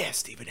and say, yeah,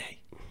 Stephen A.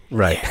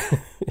 Right. Yeah.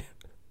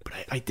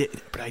 I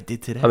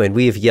did today. I mean,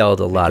 we've yelled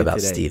a lot about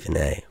today. Stephen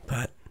A.,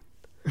 but...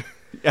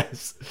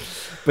 Yes.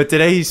 But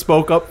today he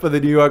spoke up for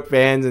the New York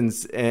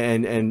fans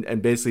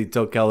and basically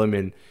told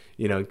Kellerman,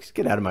 you know, just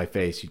get out of my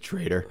face, you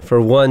traitor. For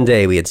one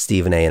day, we had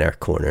Stephen A. in our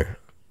corner.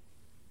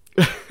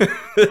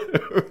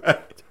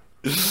 Right.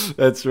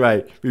 That's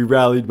right. We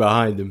rallied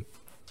behind him.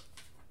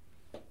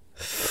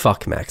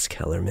 Fuck Max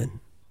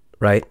Kellerman.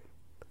 Right?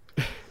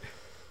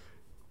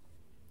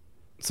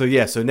 So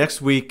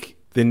next week,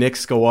 the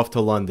Knicks go off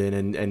to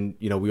London, and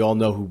you know, we all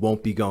know who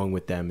won't be going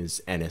with them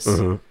is Ennis.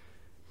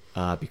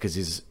 Because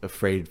he's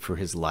afraid for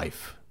his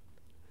life.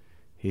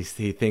 He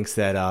thinks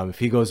that if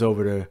he goes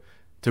over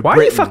to why Britain,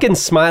 are you fucking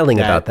smiling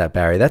about that,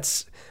 Barry?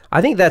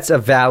 I think that's a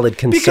valid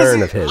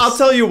concern of his. I'll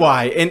tell you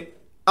why, and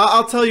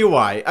I'll tell you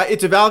why.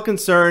 It's a valid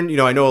concern. You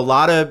know, I know a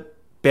lot of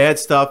bad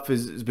stuff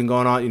has been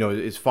going on. You know,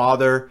 his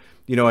father,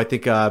 you know, I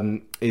think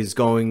is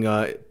going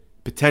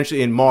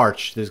potentially in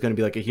March. There's going to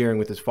be like a hearing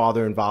with his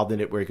father involved in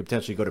it, where he could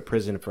potentially go to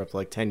prison for up to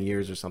like 10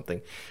 years or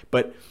something.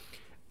 But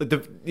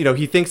you know,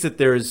 he thinks that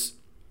there's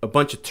a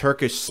bunch of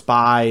Turkish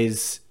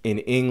spies in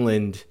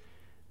England,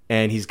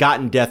 and he's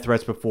gotten death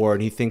threats before,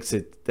 and he thinks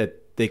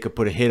that they could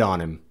put a hit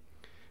on him,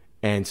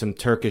 and some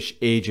Turkish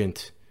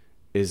agent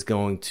is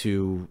going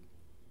to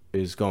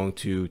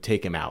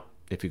take him out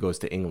if he goes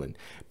to England.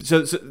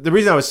 So the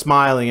reason I was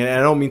smiling, and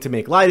I don't mean to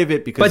make light of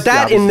it, because but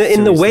that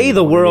in the way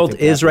the world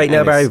is right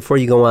now, Barry, before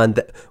you go on,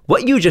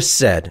 what you just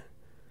said,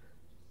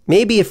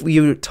 maybe if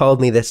you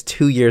told me this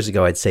 2 years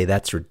ago, I'd say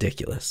that's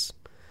ridiculous.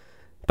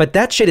 But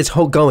that shit is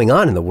going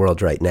on in the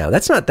world right now.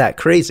 That's not that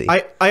crazy.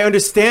 I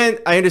understand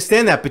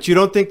that, but you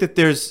don't think that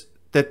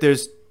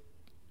there's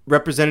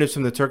representatives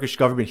from the Turkish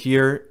government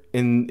here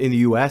in the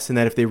U.S. and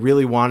that if they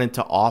really wanted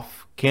to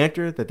off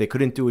Cantor, that they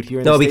couldn't do it here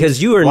in the States? No,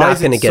 because you are not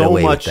going to get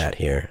away with that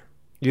here.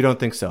 You don't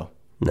think so?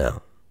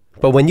 No.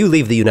 But when you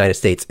leave the United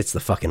States, it's the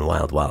fucking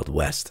wild, wild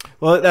west.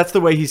 Well, that's the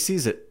way he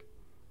sees it.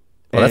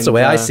 Well, that's the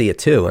way I see it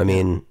too. I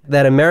mean,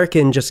 that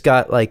American just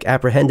got like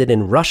apprehended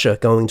in Russia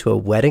going to a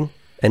wedding,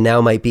 and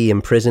now might be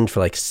imprisoned for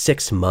like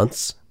 6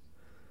 months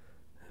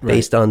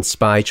based on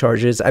spy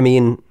charges. I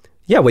mean,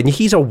 yeah, when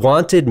he's a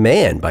wanted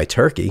man by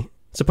Turkey.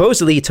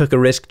 Supposedly he took a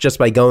risk just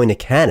by going to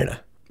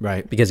Canada.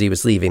 Right. Because he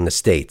was leaving the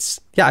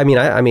States. Yeah, I mean,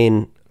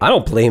 I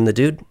don't blame the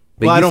dude.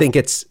 But well, you think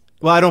it's...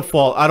 Well, I don't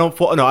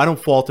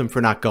fault him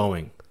for not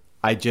going.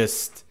 I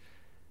just,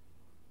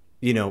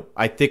 you know,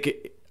 I think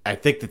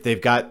that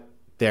they've got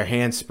their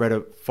hands spread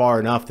far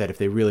enough that if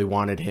they really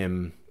wanted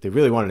him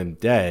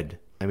dead,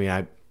 I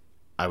mean,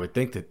 I would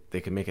think that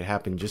they could make it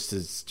happen just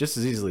as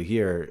easily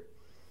here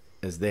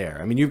as there.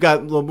 I mean, you've got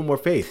a little bit more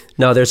faith.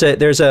 No, there's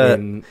a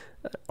in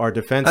our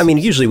defense. I mean,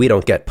 usually we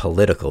don't get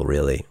political,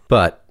 really,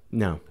 but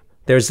no.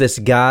 There's this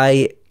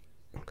guy.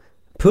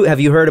 Have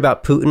you heard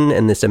about Putin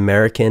and this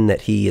American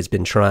that he has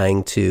been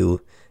trying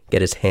to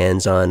get his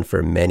hands on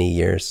for many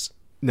years?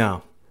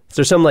 No.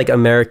 So some like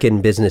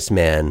American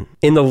businessman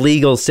in the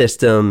legal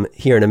system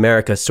here in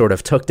America sort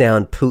of took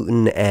down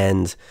Putin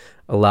and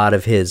a lot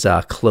of his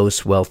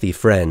close, wealthy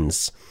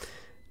friends.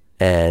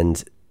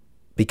 And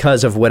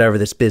because of whatever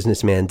this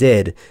businessman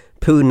did,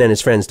 Putin and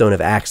his friends don't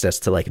have access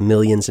to like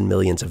millions and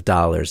millions of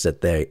dollars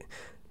that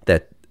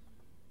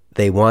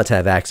they want to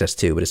have access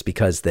to, but it's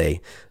because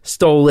they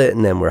stole it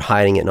and then were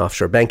hiding it in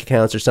offshore bank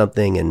accounts or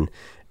something. And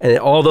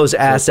all those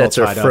assets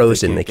are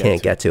frozen. They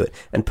can't get to it.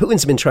 And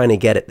Putin's been trying to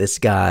get at this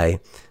guy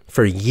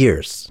for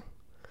years.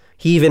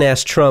 He even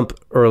asked Trump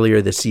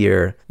earlier this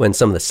year when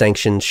some of the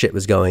sanction shit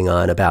was going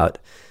on about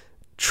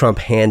Trump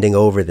handing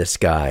over this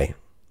guy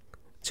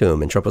to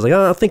him. And Trump was like,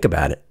 oh, I'll think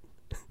about it.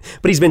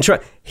 But he's been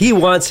trying. He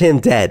wants him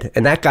dead.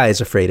 And that guy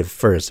is afraid of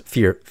fears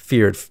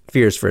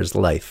for his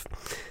life.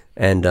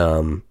 And,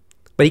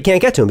 but he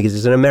can't get to him because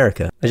he's in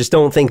America. I just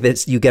don't think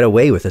that you get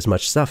away with as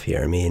much stuff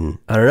here. I mean,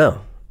 I don't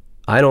know.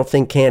 I don't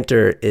think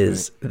Cantor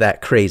is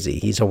that crazy.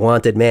 He's a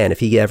wanted man. If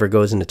he ever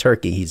goes into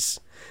Turkey,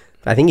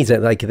 they think he's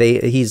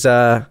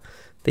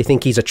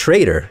a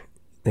traitor.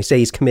 They say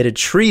he's committed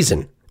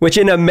treason, which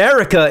in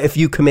America, if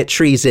you commit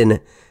treason,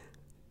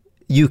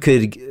 you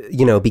could,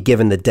 be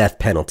given the death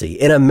penalty.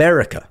 In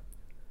America,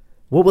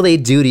 what will they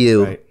do to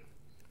you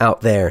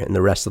out there in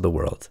the rest of the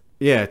world?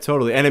 Yeah,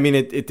 totally. And I mean,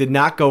 it did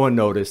not go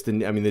unnoticed.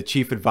 And I mean, the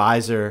chief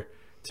advisor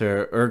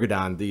to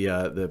Erdogan,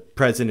 the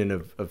president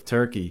of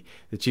Turkey,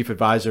 the chief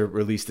advisor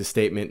released a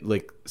statement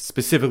like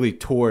specifically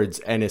towards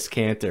Enes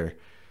Kanter.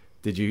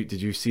 Did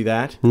you see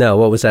that? No.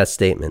 What was that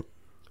statement?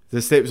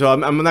 So I'm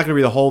not going to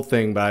read the whole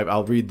thing, but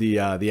I'll read the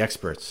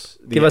experts.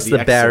 Give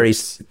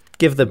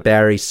the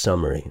Barry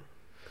summary.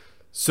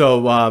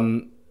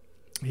 So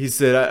he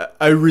said,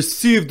 I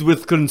received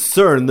with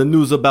concern the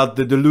news about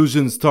the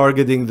delusions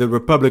targeting the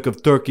Republic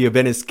of Turkey of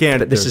Enes Kanter.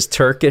 But this is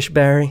Turkish,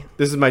 Barry?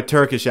 This is my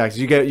Turkish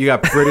accent. You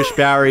got British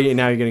Barry, and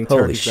now you're getting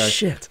Turkish Barry. Holy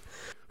shit.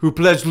 Who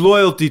pledged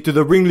loyalty to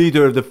the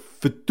ringleader of the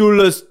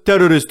Fethullah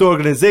terrorist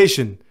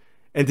organization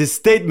and his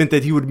statement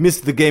that he would miss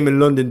the game in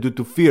London due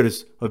to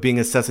fears of being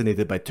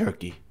assassinated by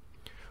Turkey.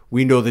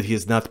 We know that he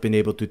has not been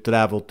able to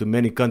travel to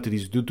many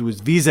countries due to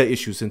his visa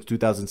issue since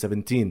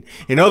 2017.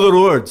 In other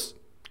words,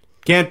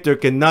 Kanter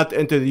cannot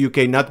enter the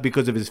UK not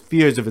because of his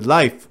fears of his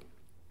life,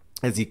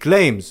 as he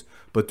claims,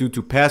 but due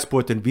to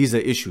passport and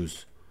visa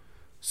issues.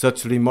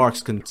 Such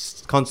remarks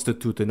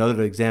constitute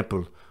another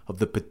example of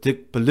the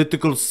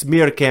political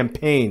smear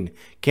campaign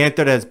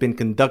Kanter has been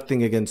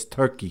conducting against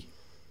Turkey.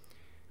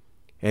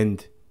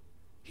 And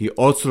he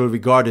also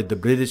regarded the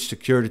British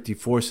security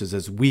forces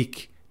as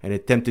weak and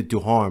attempted to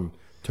harm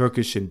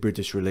Turkish and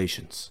British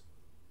relations.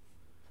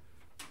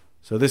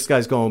 So this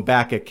guy's going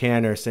back at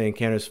Kanter, saying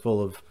Kanter's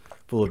full of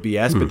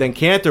BS. But then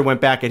Kanter went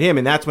back at him,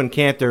 and that's when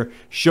Kanter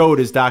showed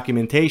his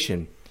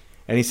documentation.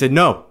 And he said,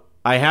 no,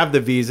 I have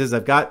the visas.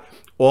 I've got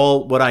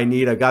all what I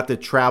need. I've got the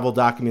travel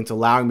documents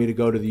allowing me to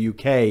go to the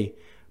UK,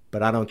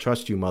 but I don't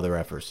trust you mother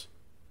effers.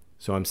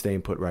 So I'm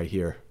staying put right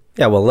here.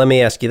 Yeah, well, let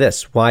me ask you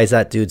this. Why is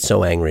that dude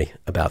so angry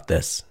about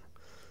this?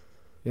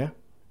 Yeah.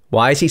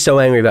 Why is he so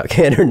angry about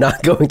Kanter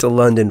not going to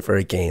London for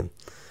a game?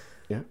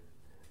 Yeah.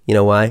 You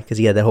know why? Because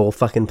he had that whole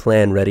fucking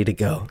plan ready to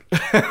go.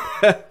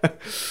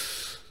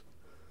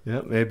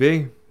 Yeah,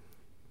 maybe.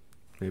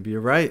 Maybe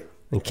you're right.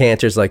 And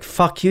Kanter's like,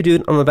 fuck you,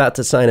 dude. I'm about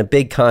to sign a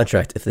big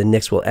contract if the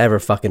Knicks will ever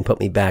fucking put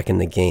me back in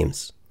the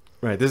games.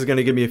 Right. This is going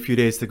to give me a few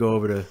days to go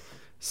over to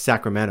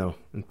Sacramento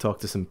and talk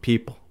to some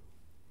people.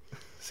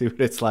 See what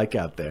it's like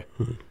out there.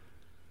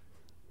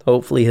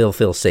 Hopefully he'll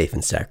feel safe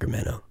in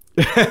Sacramento.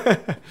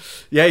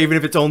 Yeah, even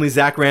if it's only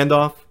Zach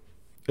Randolph?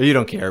 Or you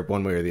don't care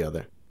one way or the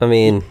other? I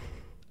mean,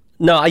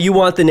 no, you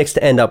want the Knicks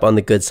to end up on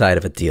the good side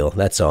of a deal.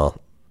 That's all.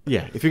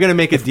 Yeah, if you're going to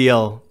make a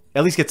deal,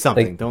 at least get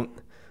something. Like,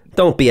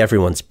 don't be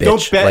everyone's bitch.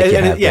 Don't bet.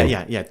 Like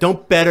Yeah.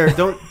 Don't better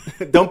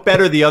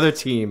the other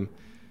team.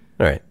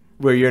 All right.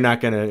 Where you're not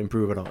going to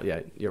improve at all. Yeah,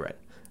 you're right.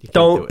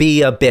 Don't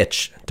be a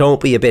bitch. Don't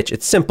be a bitch.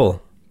 It's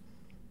simple.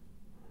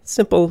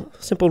 Simple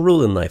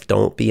rule in life.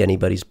 Don't be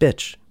anybody's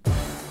bitch.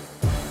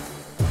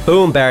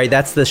 Boom, Barry.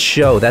 That's the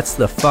show. That's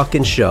the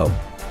fucking show.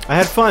 I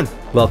had fun.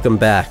 Welcome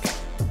back.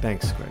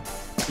 Thanks, Greg.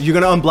 You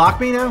going to unblock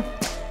me now?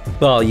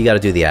 Well, you got to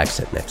do the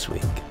accent next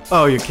week.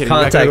 Oh, you're kidding.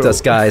 Contact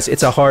us, guys.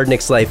 It's a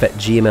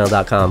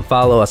hardknickslife@gmail.com.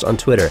 Follow us on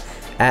Twitter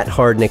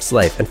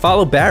 @hardknickslife. And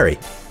follow Barry.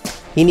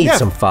 He needs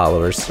some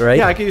followers, right?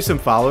 Yeah, I could use some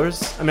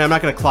followers. I mean, I'm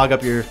not going to clog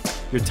up your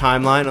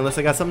timeline unless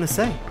I got something to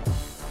say.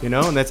 You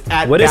know, and that's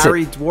at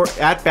Barry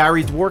Dworkin. At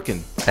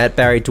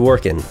Barry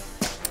Dworkin.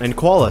 And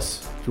call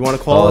us. If you want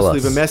to call us,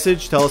 leave a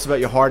message. Tell us about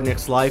your Hard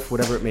Knicks life,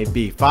 whatever it may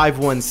be.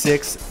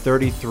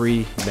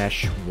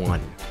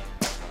 516-33-MESH-1.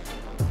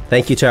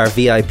 Thank you to our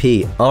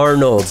VIP,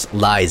 Arnold's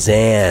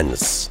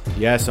Lizans.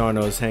 Yes,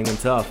 Arnold's hanging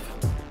tough.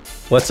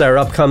 What's our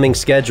upcoming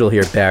schedule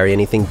here, Barry?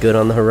 Anything good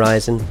on the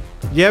horizon?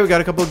 Yeah, we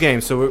got a couple of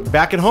games. So we're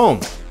back at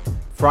home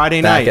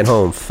Friday night. Back at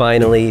home.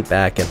 Finally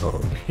back at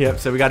home. Yep,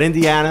 so we got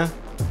Indiana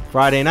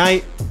Friday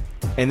night,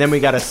 and then we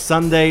got a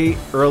Sunday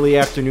early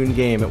afternoon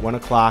game at 1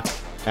 o'clock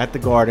at the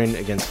Garden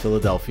against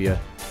Philadelphia.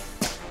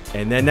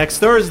 And then next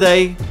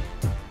Thursday,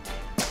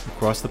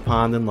 across the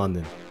pond in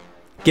London.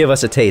 Give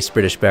us a taste,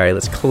 British Barry.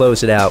 Let's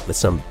close it out with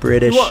some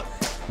British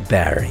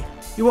Barry.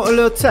 You want a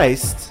little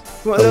taste?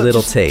 A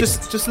little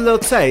taste. Just a little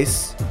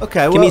taste.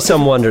 Okay, Give me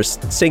some Wonders.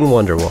 Sing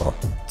Wonderwall.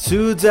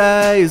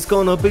 Today is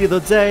gonna be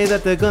the day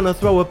that they're gonna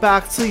throw it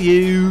back to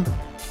you.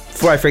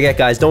 Before I forget,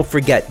 guys, don't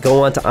forget,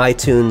 go on to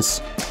iTunes.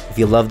 If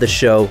you love the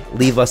show,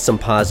 leave us some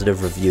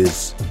positive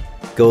reviews.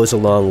 Goes a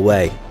long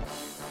way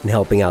in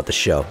helping out the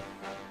show.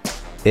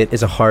 It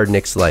is a hard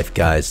Knicks life,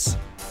 guys.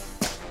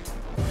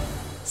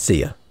 See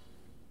ya.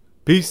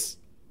 Peace.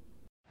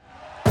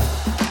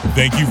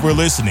 Thank you for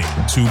listening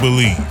to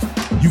Believe.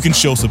 You can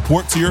show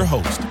support to your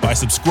host by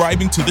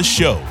subscribing to the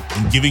show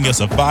and giving us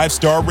a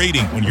 5-star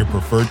rating on your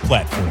preferred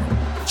platform.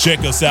 Check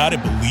us out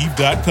at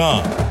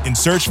Believe.com and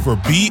search for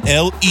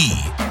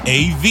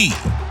BLEAV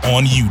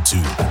on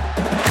YouTube.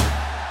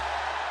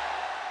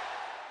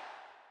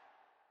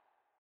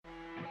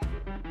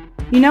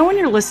 You know when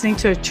you're listening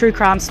to a true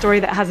crime story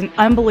that has an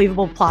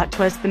unbelievable plot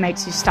twist that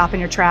makes you stop in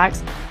your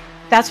tracks?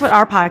 That's what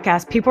our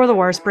podcast, People Are the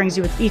Worst, brings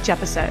you with each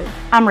episode.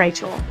 I'm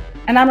Rachel.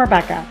 And I'm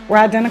Rebecca. We're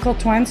identical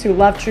twins who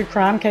love true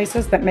crime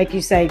cases that make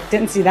you say,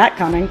 didn't see that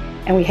coming,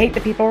 and we hate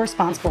the people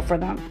responsible for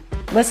them.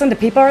 Listen to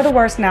People Are the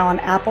Worst now on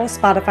Apple,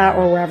 Spotify,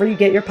 or wherever you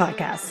get your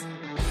podcasts.